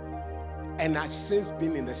city. And I've since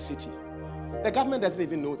been in the city. The government doesn't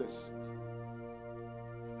even know this.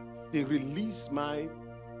 They released my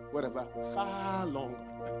whatever far longer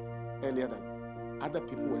earlier than other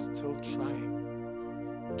people were still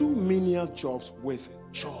trying. Do menial jobs with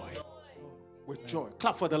joy. With joy.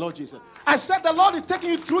 Clap for the Lord Jesus. I said the Lord is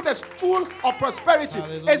taking you through the school of prosperity.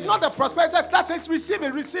 Hallelujah. It's not the prosperity that says receive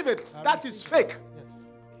it. That is fake.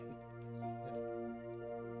 Yes.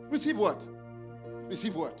 Receive what?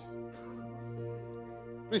 Receive what?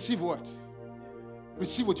 Receive what?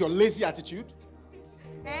 Receive with your lazy attitude.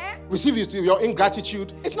 Receive it with your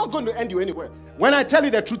ingratitude. It's not going to end you anywhere. When I tell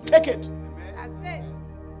you the truth, take it. That's it.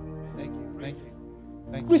 Thank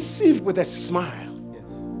you. Receive with a smile.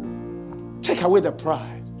 Yes. Take away the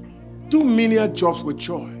pride. Do menial jobs with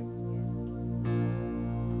joy.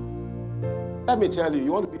 Let me tell you,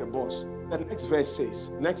 you want to be a boss. The next verse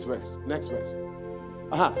says, next verse.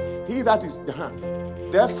 He that is,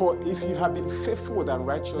 therefore, if you have been faithful with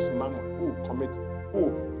unrighteous mammon,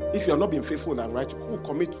 if you have not been faithful with unrighteous, who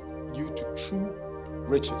commit you to true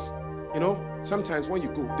riches? You know, sometimes when you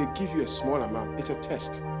go, they give you a small amount. It's a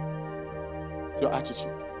test. Your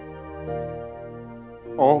attitude.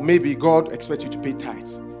 Or maybe God expects you to pay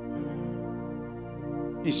tithes.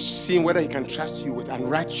 He's seeing whether he can trust you with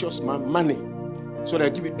unrighteous money so that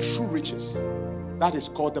he'll give you true riches. That is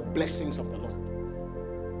called the blessings of the Lord.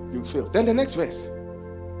 You fail. Then the next verse.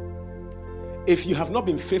 If you have not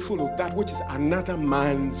been faithful with that which is another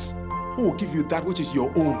man's, who will give you that which is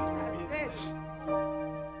your own? That's it.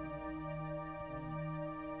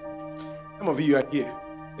 Some of you are here.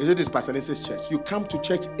 Is it this Pastor Nisse's church? You come to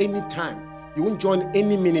church anytime. You won't join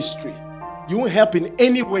any ministry. You won't help in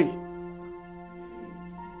any way.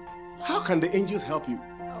 How can the angels help you?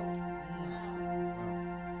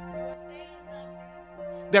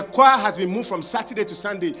 The choir has been moved from Saturday to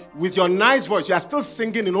Sunday. With your nice voice, you are still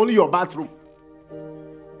singing in only your bathroom.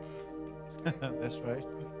 That's right.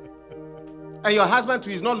 And your husband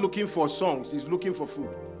too is not looking for songs, he's looking for food.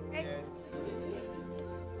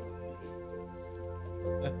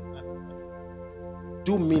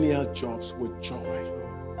 Do menial jobs with joy.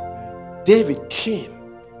 David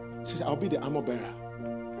came, says, I'll be the armor bearer.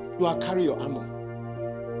 You will carry your armor.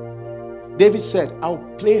 David said, I'll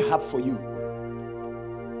play harp for you.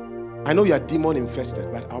 I know you are demon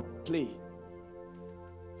infested, but I'll play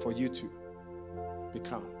for you to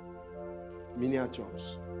become menial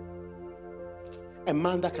jobs. A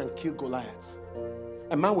man that can kill Goliath.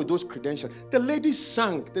 A man with those credentials. The lady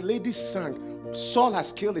sang. Saul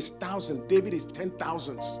has killed his 1,000. David is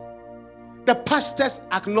 10,000s. The pastors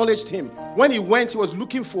acknowledged him. When he went, he was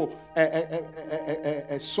looking for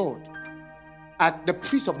a sword. At the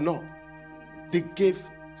priest of Nob, they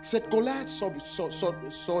said, Goliath's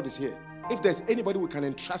sword is here. If there's anybody we can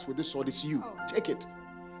entrust with this sword, it's you. Take it.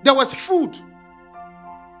 There was food.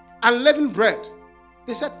 Unleavened bread.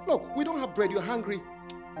 They said, look, we don't have bread. You're hungry.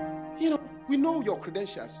 We know your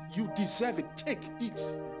credentials. You deserve it. Take, eat.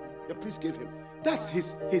 The priest gave him. That's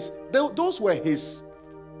those were his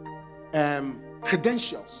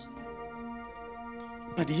credentials.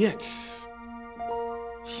 But yet,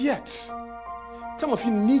 some of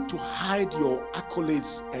you need to hide your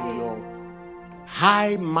accolades and your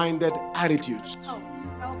high-minded attitudes.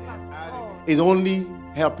 It's only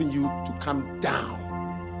helping you to come down.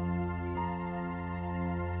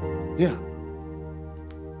 Yeah.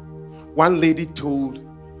 One lady told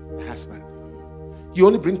the husband, you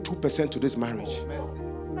only bring 2% to this marriage.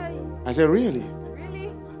 I said, really?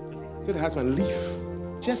 Tell the husband, leave.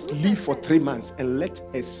 Just leave for 3 months and let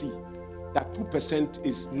her see that 2%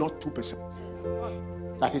 is not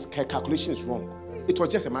 2%. That his calculation is wrong. It was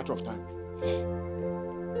just a matter of time.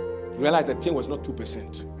 Realize the thing was not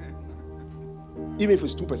 2%. Even if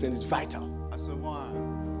it's 2%, it's vital.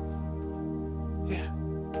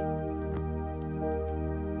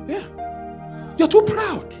 Yeah. You're too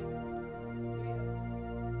proud.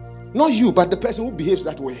 Not you, but the person who behaves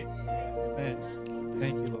that way. Amen.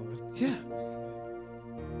 Thank you, Lord. Yeah.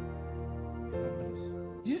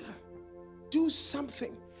 Yeah. Do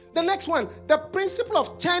something. The next one, the principle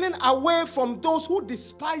of turning away from those who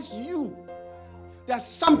despise you. There are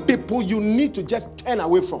some people you need to just turn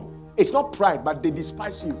away from. It's not pride, but they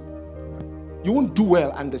despise you. You won't do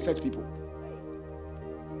well under such people.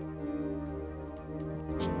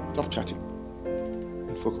 Stop chatting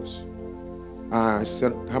and focus. I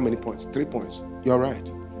said, how many points? 3 points. You're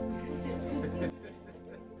right.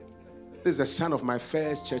 This is the son of my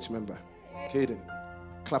first church member, Caden.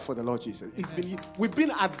 Clap for the Lord Jesus. We've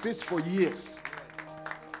been at this for years.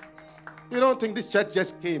 You don't think this church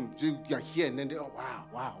just came, you're here and then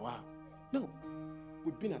wow. No,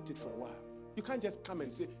 we've been at it for a while. You can't just come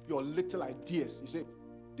and say your little ideas. You say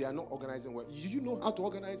they are not organizing well. You know how to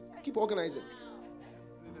organize? Keep organizing.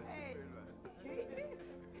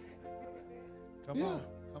 Come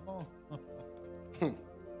on.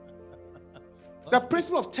 The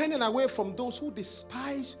principle of turning away from those who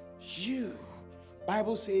despise you.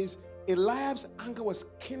 Bible says Eliab's anger was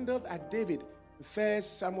kindled at David. 1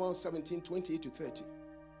 Samuel 17, 28 to 30.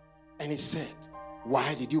 And he said,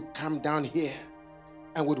 why did you come down here?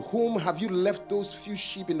 And with whom have you left those few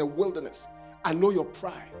sheep in the wilderness? I know your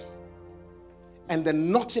pride and the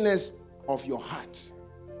naughtiness of your heart.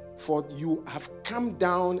 For you have come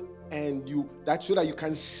down and that's so that you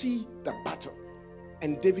can see the battle.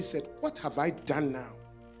 And David said, what have I done now?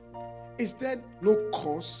 Is there no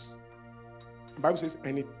cause? The Bible says,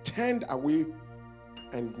 and he turned away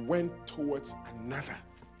and went towards another.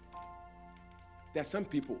 There are some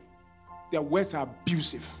people, their words are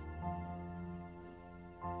abusive.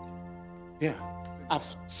 Yeah.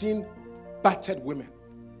 I've seen battered women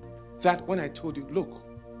that when I told you, look,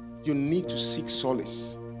 you need to seek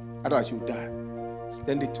solace, otherwise you'll die.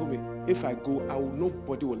 Then they told me, if I go,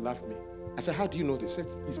 nobody will love me. I said, how do you know this? He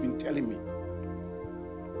said, he's been telling me.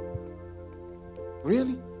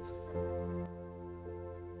 Really?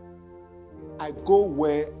 I go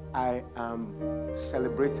where I am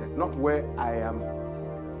celebrated, not where I am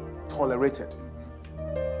tolerated.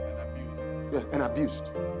 And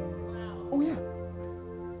abused. Oh yeah.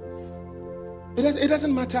 It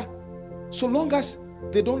doesn't matter. So long as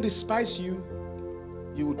they don't despise you,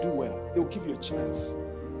 you will do well. They will give you a chance.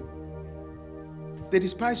 They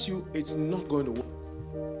despise you, it's not going to work.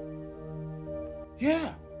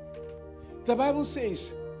 Yeah. The Bible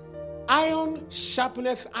says, iron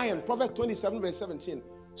sharpeneth iron. Proverbs 27 verse 17.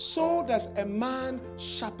 So does a man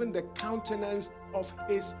sharpen the countenance of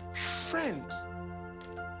his friend.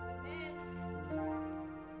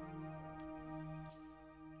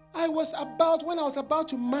 When I was about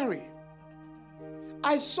to marry,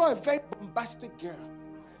 I saw a very bombastic girl.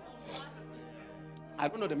 I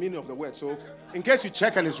don't know the meaning of the word, so in case you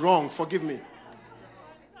check and it's wrong, forgive me.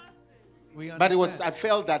 But it was, I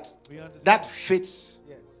felt that that fits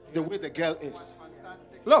the way the girl is.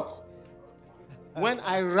 Look, when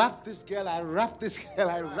I wrapped this girl, I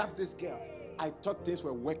thought things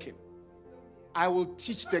were working. I will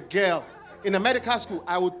teach the girl. In a medical school,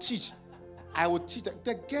 I will teach.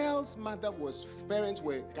 The girl's parents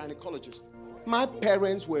were gynecologists. My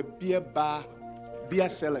parents were beer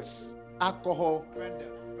sellers, alcohol,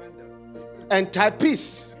 and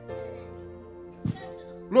typists.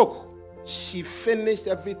 Look, she finished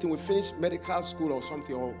everything. We finished medical school or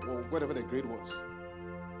something, or whatever the grade was.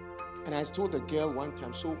 And I told the girl one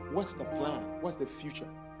time, so what's the plan? What's the future?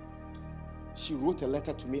 She wrote a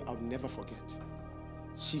letter to me I'll never forget.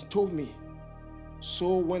 She told me,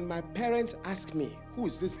 so when my parents ask me, who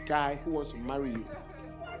is this guy who wants to marry you?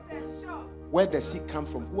 Where does he come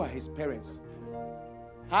from? Who are his parents?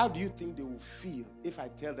 How do you think they will feel if I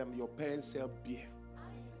tell them your parents sell beer?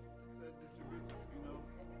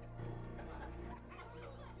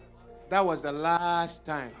 That was the last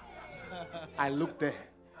time I looked there.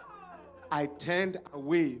 I turned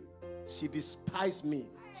away. She despised me.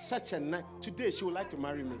 Such a night. Today she would like to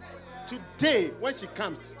marry me. Today, when she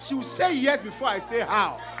comes, she will say yes before I say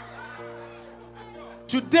how.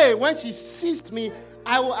 Today, when she sees me,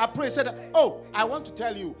 I pray. Said, oh, I want to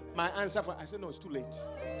tell you my answer for. I said, no, it's too late.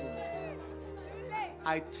 It's too late.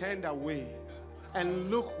 I turned away, and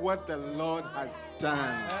look what the Lord has done.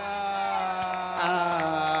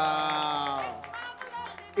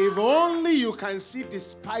 If only you can see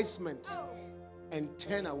despisement and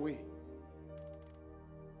turn away,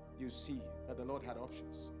 you see that the Lord had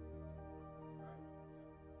options.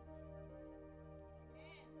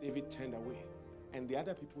 David turned away, and the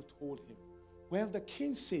other people told him, well, the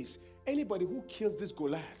king says, anybody who kills this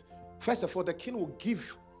Goliath, first of all, the king will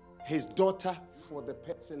give his daughter for the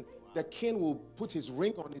person. The king will put his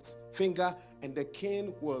ring on his finger, and the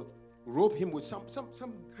king will robe him with some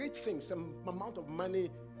great things, some amount of money.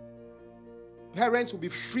 Parents will be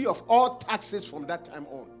free of all taxes from that time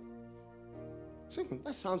on. So,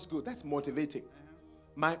 that sounds good. That's motivating.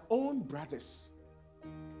 My own brothers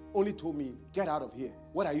only told me, get out of here.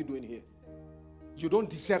 What are you doing here? You don't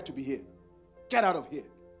deserve to be here. Get out of here.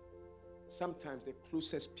 Sometimes the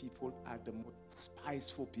closest people are the most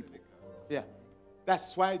despiseful people. Yeah.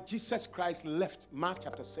 That's why Jesus Christ left. Mark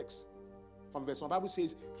chapter 6 from verse 1. The Bible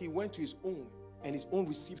says he went to his own, and his own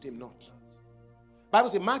received him not. Bible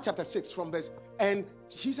says Mark chapter 6 from verse, and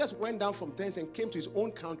Jesus went down from thence and came to his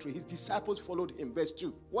own country. His disciples followed him. Verse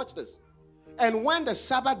 2. Watch this. And when the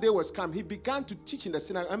Sabbath day was come, he began to teach in the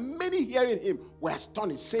synagogue, and many hearing him were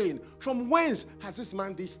astonished, saying, from whence has this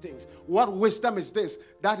man these things? What wisdom is this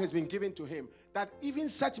that has been given to him, that even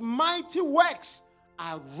such mighty works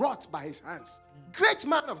are wrought by his hands? Great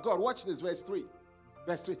man of God. Watch this, verse 3.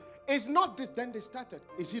 Verse 3. Is not this, then they started,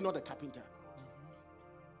 is he not a carpenter?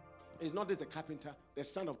 Is not this the carpenter, the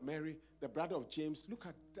son of Mary, the brother of James? Look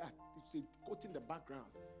at that. It's a quote in the background.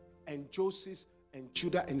 And Joseph and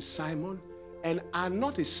Judah and Simon. And are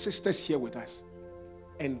not his sisters here with us?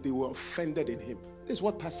 And they were offended in him. This is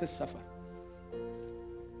what pastors suffer.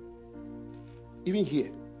 Even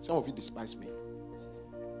here, some of you despise me.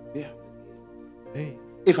 Yeah. Hey.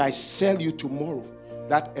 If I sell you tomorrow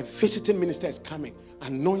that a visiting minister is coming,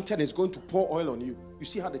 anointed, is going to pour oil on you, you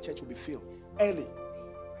see how the church will be filled early.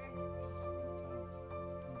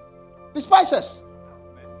 Despise us.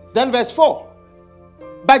 Then verse 4.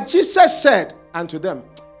 But Jesus said unto them,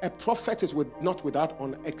 a prophet is not without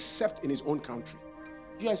honor except in his own country.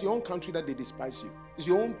 It's your own country that they despise you. It's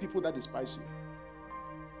your own people that despise you.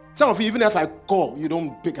 Some of you, even if I call, you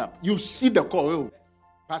don't pick up. You see the call. Oh,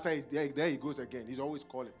 pastor is there. There he goes again. He's always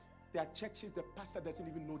calling. There are churches, the pastor doesn't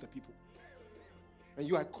even know the people.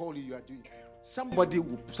 And I call you, you are doing. Somebody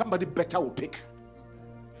better will pick.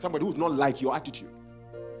 Somebody who's not like your attitude.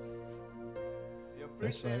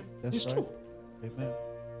 That's right. It's true. Amen.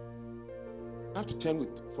 I have to turn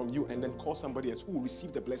from you and then call somebody else who will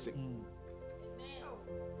receive the blessing.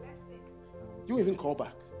 You even call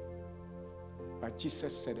back. But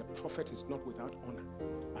Jesus said a prophet is not without honor,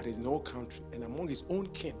 but is in all country and among his own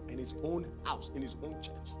kin and his own house, in his own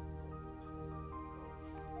church.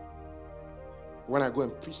 When I go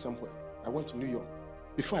and preach somewhere, I went to New York.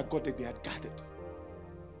 Before I got there, they had gathered.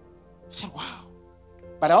 I said, wow.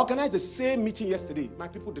 But I organized the same meeting yesterday. My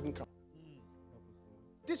people didn't come.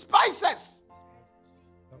 Despise us.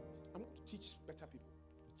 I'm going to teach better people.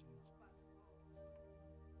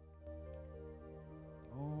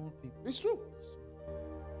 It's true.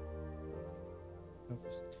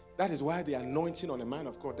 That is why the anointing on a man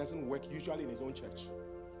of God doesn't work usually in his own church.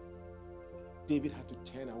 David had to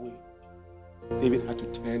turn away. David had to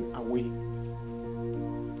turn away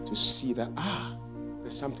to see that,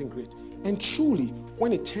 there's something great. And truly,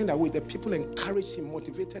 when he turned away, the people encouraged him,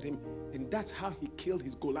 motivated him, and that's how he killed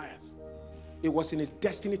his Goliath. It was in his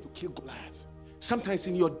destiny to kill Goliath. Sometimes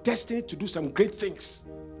in your destiny to do some great things.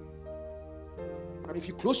 But if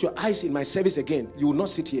you close your eyes in my service again, you will not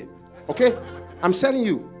sit here. Okay? I'm telling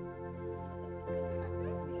you.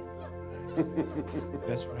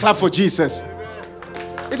 That's right. Clap for Jesus.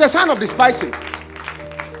 It's a sign of despising.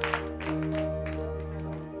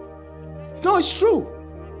 No, it's true.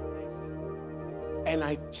 And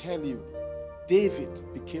I tell you, David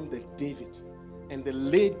became the David. And the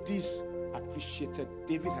ladies appreciated.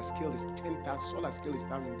 David has killed his 10,000. Saul has killed his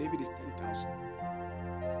 1,000. David is 10,000.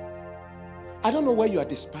 I don't know where you are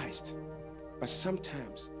despised. But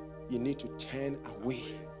sometimes you need to turn away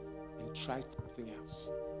and try something else.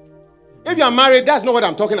 If you are married, that's not what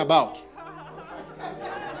I'm talking about.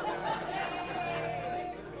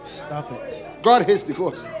 Stop it. God hates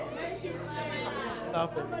divorce.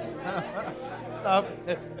 Stop it. Stop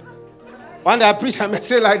it. One day I preached a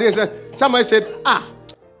message like this, and somebody said,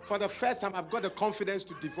 for the first time I've got the confidence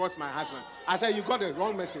to divorce my husband. I said, you got the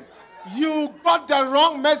wrong message. You got the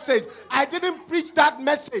wrong message. I didn't preach that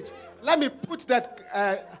message. Let me put that,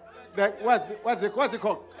 what's it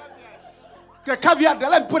called? The caveat.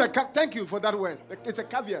 Let me put thank you for that word. It's a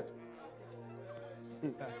caveat.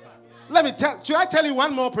 Let me should I tell you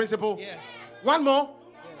one more principle? Yes. One more?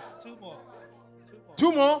 Yeah. Two more.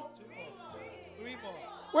 Two more? Three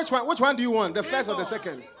more. Which one do you want? The first or the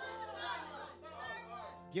second?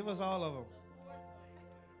 Give us all of them.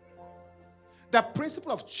 The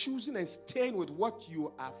principle of choosing and staying with what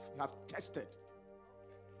you have tested.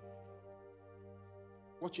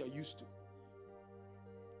 What you are used to.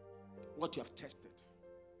 What you have tested.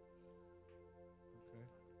 Okay.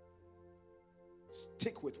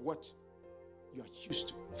 Stick with what you are used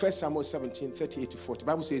to. 1 Samuel 17, 38 to 40. The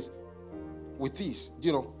Bible says, with these,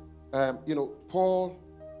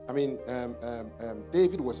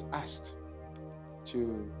 David was asked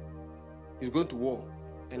he's going to war.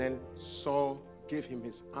 And then Saul gave him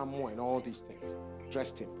his armor and all these things,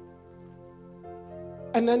 dressed him.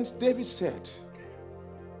 And then David said,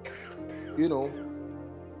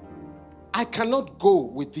 I cannot go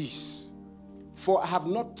with these, for I have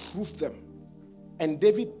not proved them. And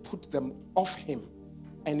David put them off him,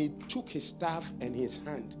 and he took his staff and his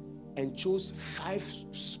hand and chose 5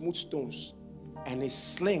 smooth stones, and his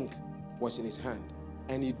sling was in his hand.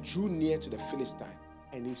 And he drew near to the Philistine,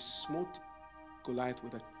 and he smote Goliath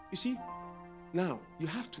with it. You see, now you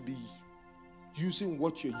have to be using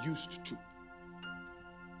what you're used to.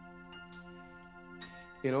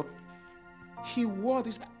 He wore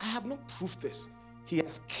this. I have not proved this. He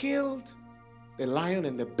has killed the lion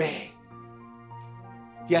and the bear.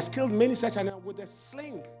 He has killed many such animals with a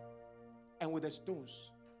sling and with the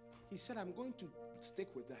stones. He said, I'm going to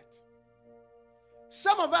stick with that.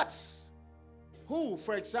 Some of us who,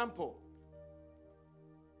 for example,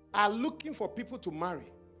 are looking for people to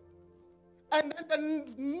marry. And then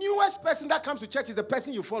the newest person that comes to church is the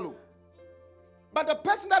person you follow. But the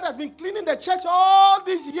person that has been cleaning the church all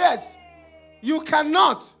these years, you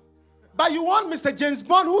cannot. But you want Mr. James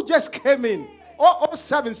Bond who just came in.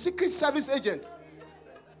 007, Secret Service agent.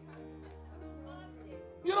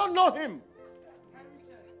 You don't know him.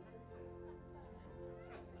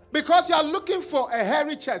 Because you are looking for a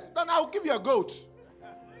hairy chest. Then I'll give you a goat.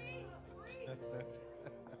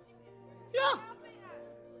 Yeah.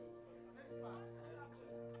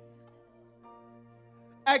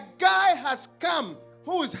 A guy has come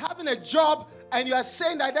who is having a job and you are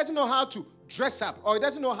saying that he doesn't know how to dress up or he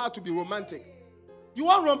doesn't know how to be romantic. You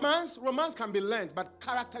want romance? Romance can be learned, but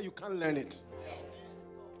character, you can't learn it.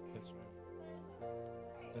 That's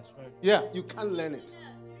right. That's right. Yeah, you can't learn it.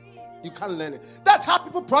 You can't learn it. That's how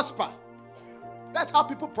people prosper. That's how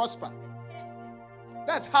people prosper.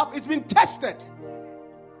 That's how it's been tested.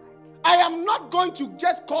 I am not going to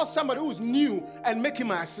just call somebody who is new and make him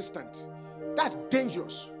my assistant. That's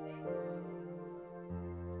dangerous.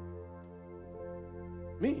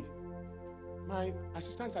 Me, my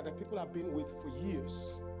assistants are the people I've been with for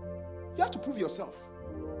years. You have to prove yourself.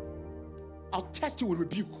 I'll test you with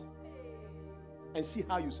rebuke and see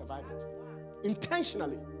how you survive it.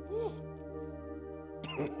 Intentionally. Oh,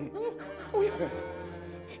 yeah.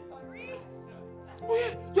 Oh,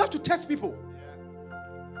 yeah. You have to test people.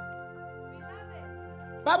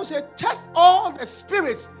 Bible says, test all the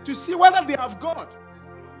spirits to see whether they are of God.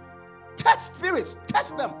 Test spirits.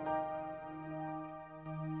 Test them.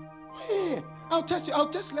 Yeah, I'll test you. I'll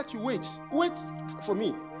just let you wait. Wait for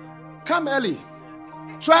me. Come early.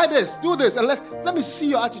 Try this. Do this. And let me see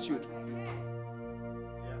your attitude.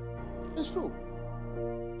 It's true.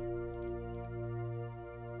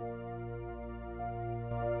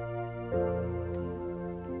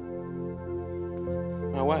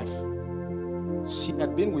 My wife, she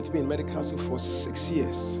had been with me in medical school for 6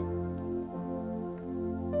 years.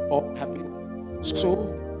 All happy. So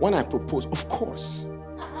when I proposed, of course.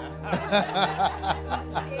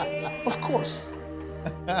 Of course.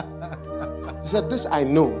 She said, this I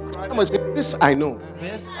know. Someone said, this I know.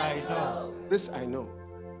 This I know. This I know.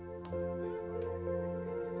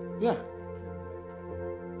 Yeah.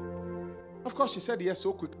 Of course, she said yes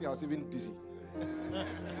so quickly, I was even dizzy.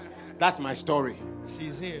 That's my story.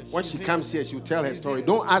 She's here. When she comes here, she'll tell her story.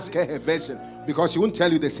 Don't ask her version because she won't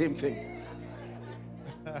tell you the same thing.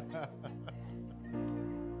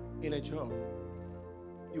 In a job,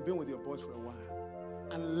 you've been with your boss for a while.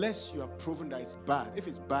 Unless you have proven that it's bad. If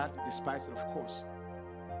it's bad, despise it, of course.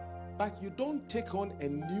 But you don't take on a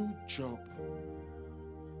new job.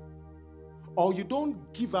 Or you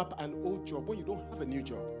don't give up an old job when you don't have a new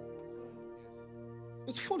job.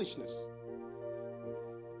 It's foolishness.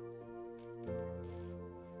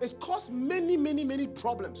 It's caused many, many, many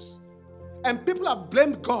problems. And people have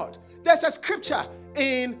blamed God. There's a scripture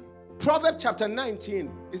in Proverbs chapter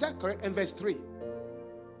 19. Is that correct? And verse 3.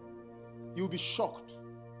 You'll be shocked.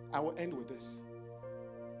 I will end with this.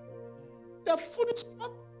 The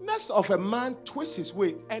foolishness of a man twists his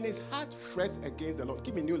way and his heart frets against the Lord.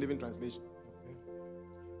 Give me New Living Translation.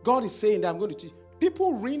 God is saying that I'm going to teach.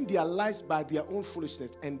 People ruin their lives by their own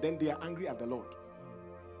foolishness and then they are angry at the Lord.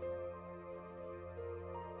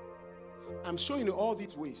 I'm showing you all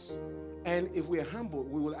these ways. And if we are humble,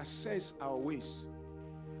 we will assess our ways.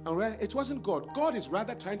 And it wasn't God. God is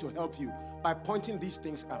rather trying to help you by pointing these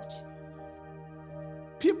things out.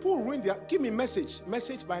 People ruin their, give me Message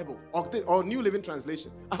Bible or New Living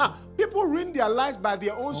Translation. People ruin their lives by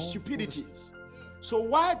their own stupidity. So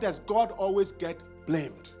why does God always get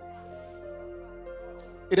blamed?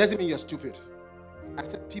 It doesn't mean you're stupid. I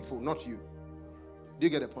said people, not you. Do you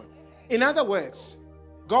get the point? In other words,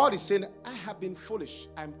 God is saying, I have been foolish.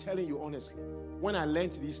 I'm telling you honestly. When I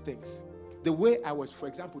learned these things, the way I was, for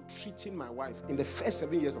example, treating my wife in the first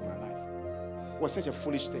 7 years of my life was such a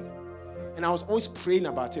foolish thing. And I was always praying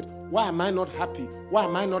about it. Why am I not happy? Why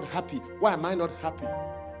am I not happy? Why am I not happy?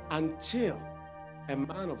 Until a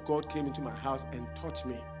man of God came into my house and taught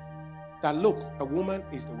me that, look, a woman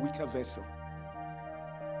is the weaker vessel.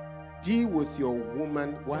 Deal with your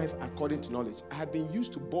wife according to knowledge. I had been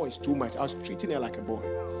used to boys too much. I was treating her like a boy.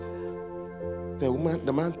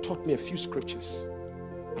 The man taught me a few scriptures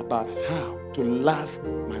about how to love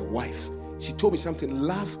my wife. She told me something.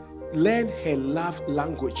 Learn her love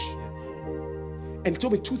language. And he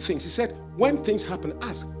told me two things. He said, when things happen,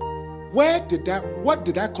 ask, what did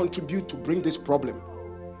I contribute to bring this problem?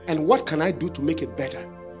 And what can I do to make it better?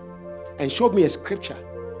 And showed me a scripture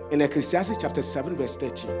in Ecclesiastes chapter 7, verse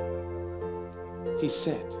 13. He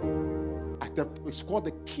said, it's called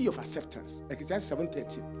the key of acceptance. Ecclesiastes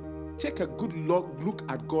 7:13. Take a good look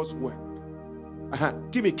at God's word.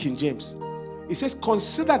 Give me King James. It says,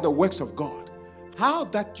 consider the works of God, how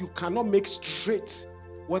that you cannot make straight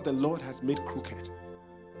what the Lord has made crooked.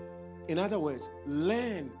 In other words,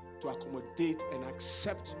 learn to accommodate and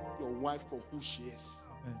accept your wife for who she is.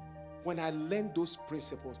 Amen. When I learned those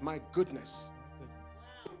principles, my goodness,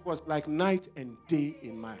 it was like night and day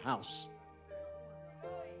in my house.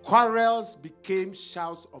 Quarrels became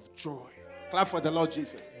shouts of joy. Clap for the Lord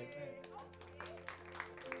Jesus.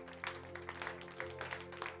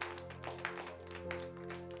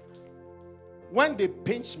 When they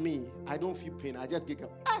pinch me, I don't feel pain. I just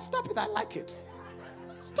giggle. Stop it. I like it.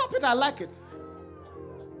 Stop it. I like it.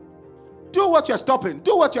 Do what you're stopping.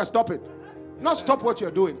 Do what you're stopping. Not stop what you're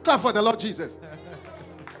doing. Clap for the Lord Jesus.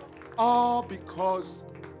 All because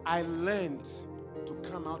I learned to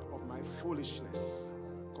come out of my foolishness.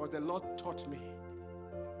 Because the Lord taught me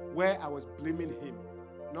where I was blaming him,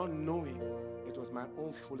 not knowing it was my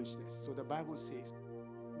own foolishness. So the Bible says,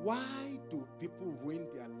 why do people ruin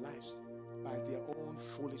their lives by their own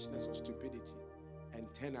foolishness or stupidity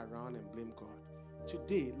and turn around and blame God?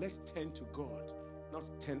 Today, let's turn to God, not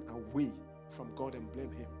turn away from God and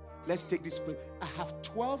blame him. Let's take this. I have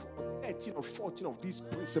 12 or 13 or 14 of these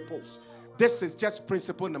principles. This is just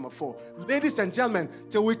principle number 4. Ladies and gentlemen,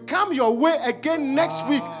 till we come your way again next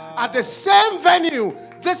week at the same venue,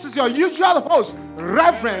 this is your usual host,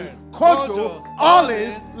 Reverend Kojo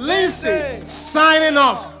Orleans Lindsay, signing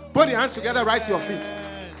off. Put your hands together, rise to your feet.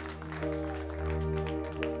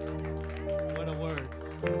 What a word.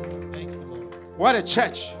 What a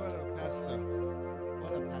church. What a pastor.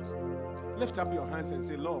 What a pastor. Lift up your hands and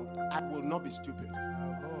say, Lord, I will not be stupid.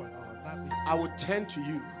 Lord, I will not be I will turn to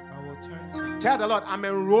you. I will turn to you. Tell the Lord, I'm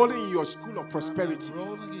enrolling in your school of prosperity.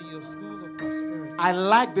 Rolling in your school of prosperity. I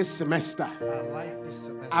like this semester. I like this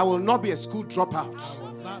semester. I will not be a school dropout. I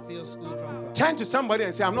will not be a school dropout. Turn to somebody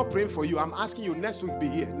and say, I'm not praying for you. I'm asking you next week be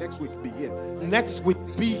here. Next week be here. Next week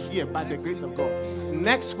be here by the grace of God.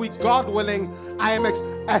 Next week, God willing, I am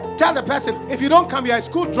tell the person, if you don't come, you're a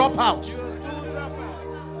school dropout. You're a school dropout.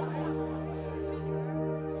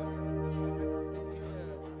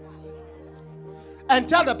 And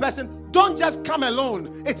tell the person, don't just come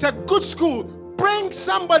alone. It's a good school. Bring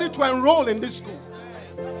somebody to enroll in this school.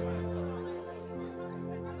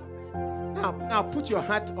 Now put your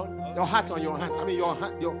hat on your hand. I mean your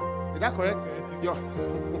hand. Is that correct?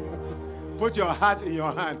 Put your hat in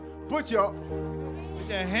your hand. Put your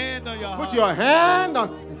hand on your heart. Put your hand on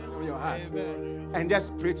your heart. Amen. And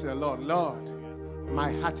just pray to the Lord. Lord,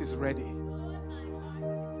 my heart is ready.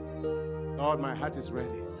 Lord, my heart is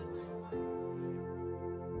ready.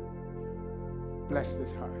 Bless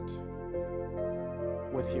this heart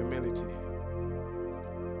with humility.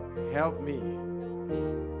 Help me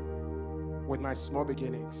with my small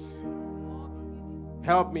beginnings.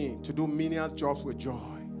 Help me to do menial jobs with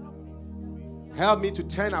joy. Help me to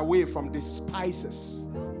turn away from despises.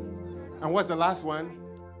 And what's the last one?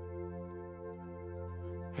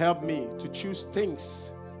 Help me to choose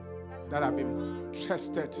things that have been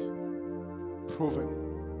tested, proven,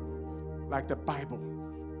 like the Bible.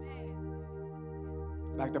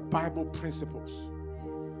 Like the Bible principles.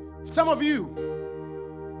 Some of you,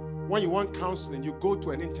 when you want counseling, you go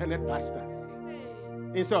to an internet pastor.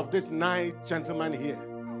 Instead of this nice gentleman here,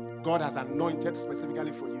 God has anointed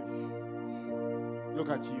specifically for you. Look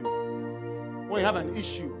at you. When you have an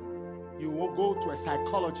issue, you will go to a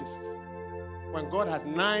psychologist. When God has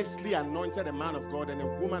nicely anointed a man of God and a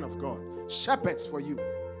woman of God, shepherds for you.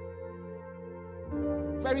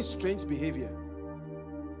 Very strange behavior.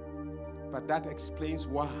 But that explains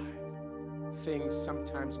why things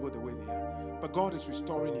sometimes go the way they are. But God is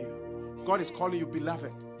restoring you. God is calling you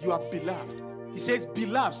beloved. You are beloved. He says,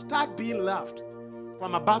 beloved, start being loved. For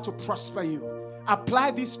I'm about to prosper you.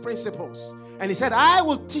 Apply these principles. And he said, I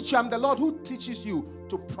will teach you. I'm the Lord who teaches you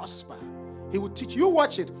to prosper. He will teach you.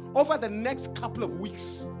 Watch it over the next couple of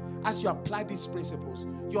weeks as you apply these principles.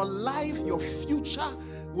 Your life, your future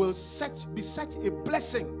will be such a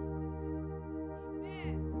blessing.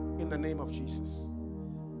 In the name of Jesus.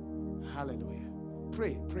 Hallelujah.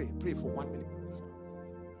 Pray for 1 minute.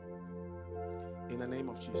 In the name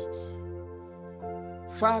of Jesus.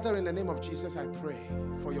 Father, in the name of Jesus, I pray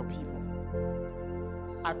for your people.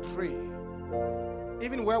 I pray,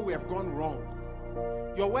 even where we have gone wrong,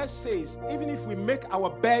 your word says, even if we make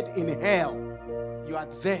our bed in hell, you are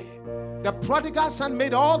there. The prodigal son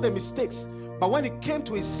made all the mistakes, but when it came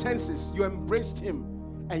to his senses, you embraced him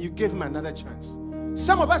and you gave him another chance.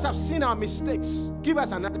 Some of us have seen our mistakes. Give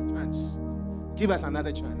us another chance. Give us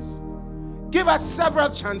another chance. Give us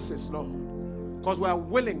several chances, Lord, because we are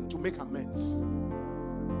willing to make amends,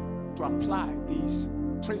 to apply these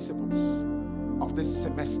principles of this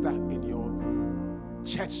semester in your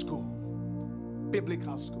church school,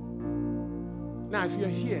 biblical school. Now, if you're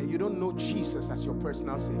here, you don't know Jesus as your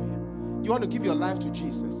personal Savior. You want to give your life to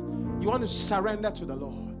Jesus. You want to surrender to the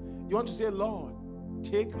Lord. You want to say, Lord,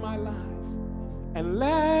 take my life and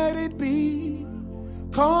let it be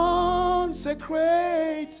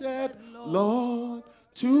consecrated, Lord,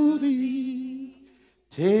 to thee.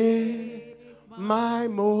 Take my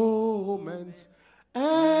moments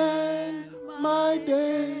and my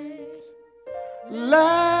days,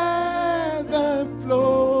 let them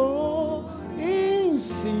flow in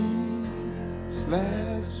ceaseless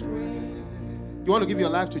rain. You want to give your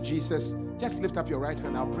life to Jesus? Just lift up your right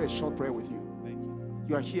hand. I'll pray a short prayer with you.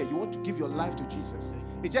 You are here. You want to give your life to Jesus.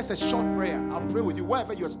 It's just a short prayer. I'll pray with you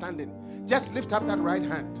wherever you're standing. Just lift up that right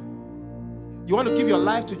hand. You want to give your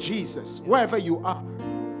life to Jesus wherever you are.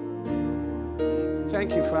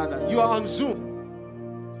 Thank you, Father. You are on Zoom.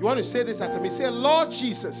 You want to say this after me. Say, Lord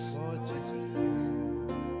Jesus,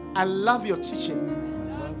 I love your teaching.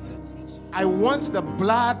 I want the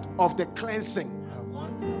blood of the cleansing.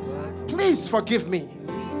 Please forgive me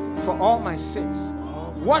for all my sins.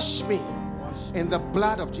 Wash me in the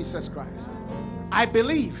blood of Jesus Christ. I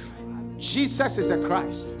believe Jesus is the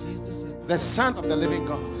Christ, the Son of the living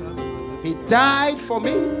God. He died for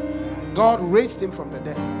me. God raised him from the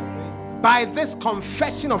dead. By this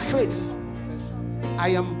confession of faith, I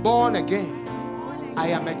am born again. I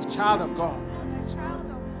am a child of God.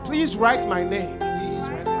 Please write my name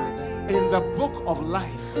in the book of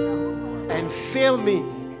life and fill me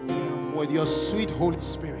with your sweet Holy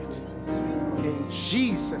Spirit. In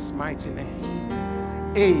Jesus' mighty name.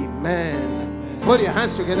 Amen. Put your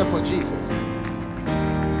hands together for Jesus.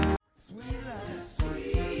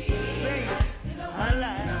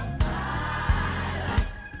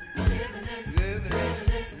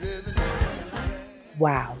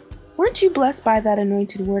 Wow. Weren't you blessed by that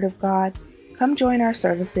anointed word of God? Come join our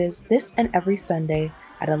services this and every Sunday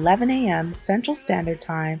at 11 a.m. Central Standard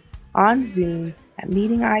Time on Zoom at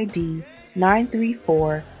meeting ID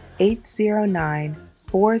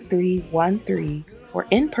 934-809-4313 or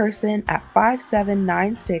in person at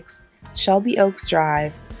 5796 Shelby Oaks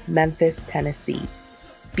Drive, Memphis, Tennessee.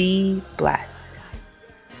 Be blessed.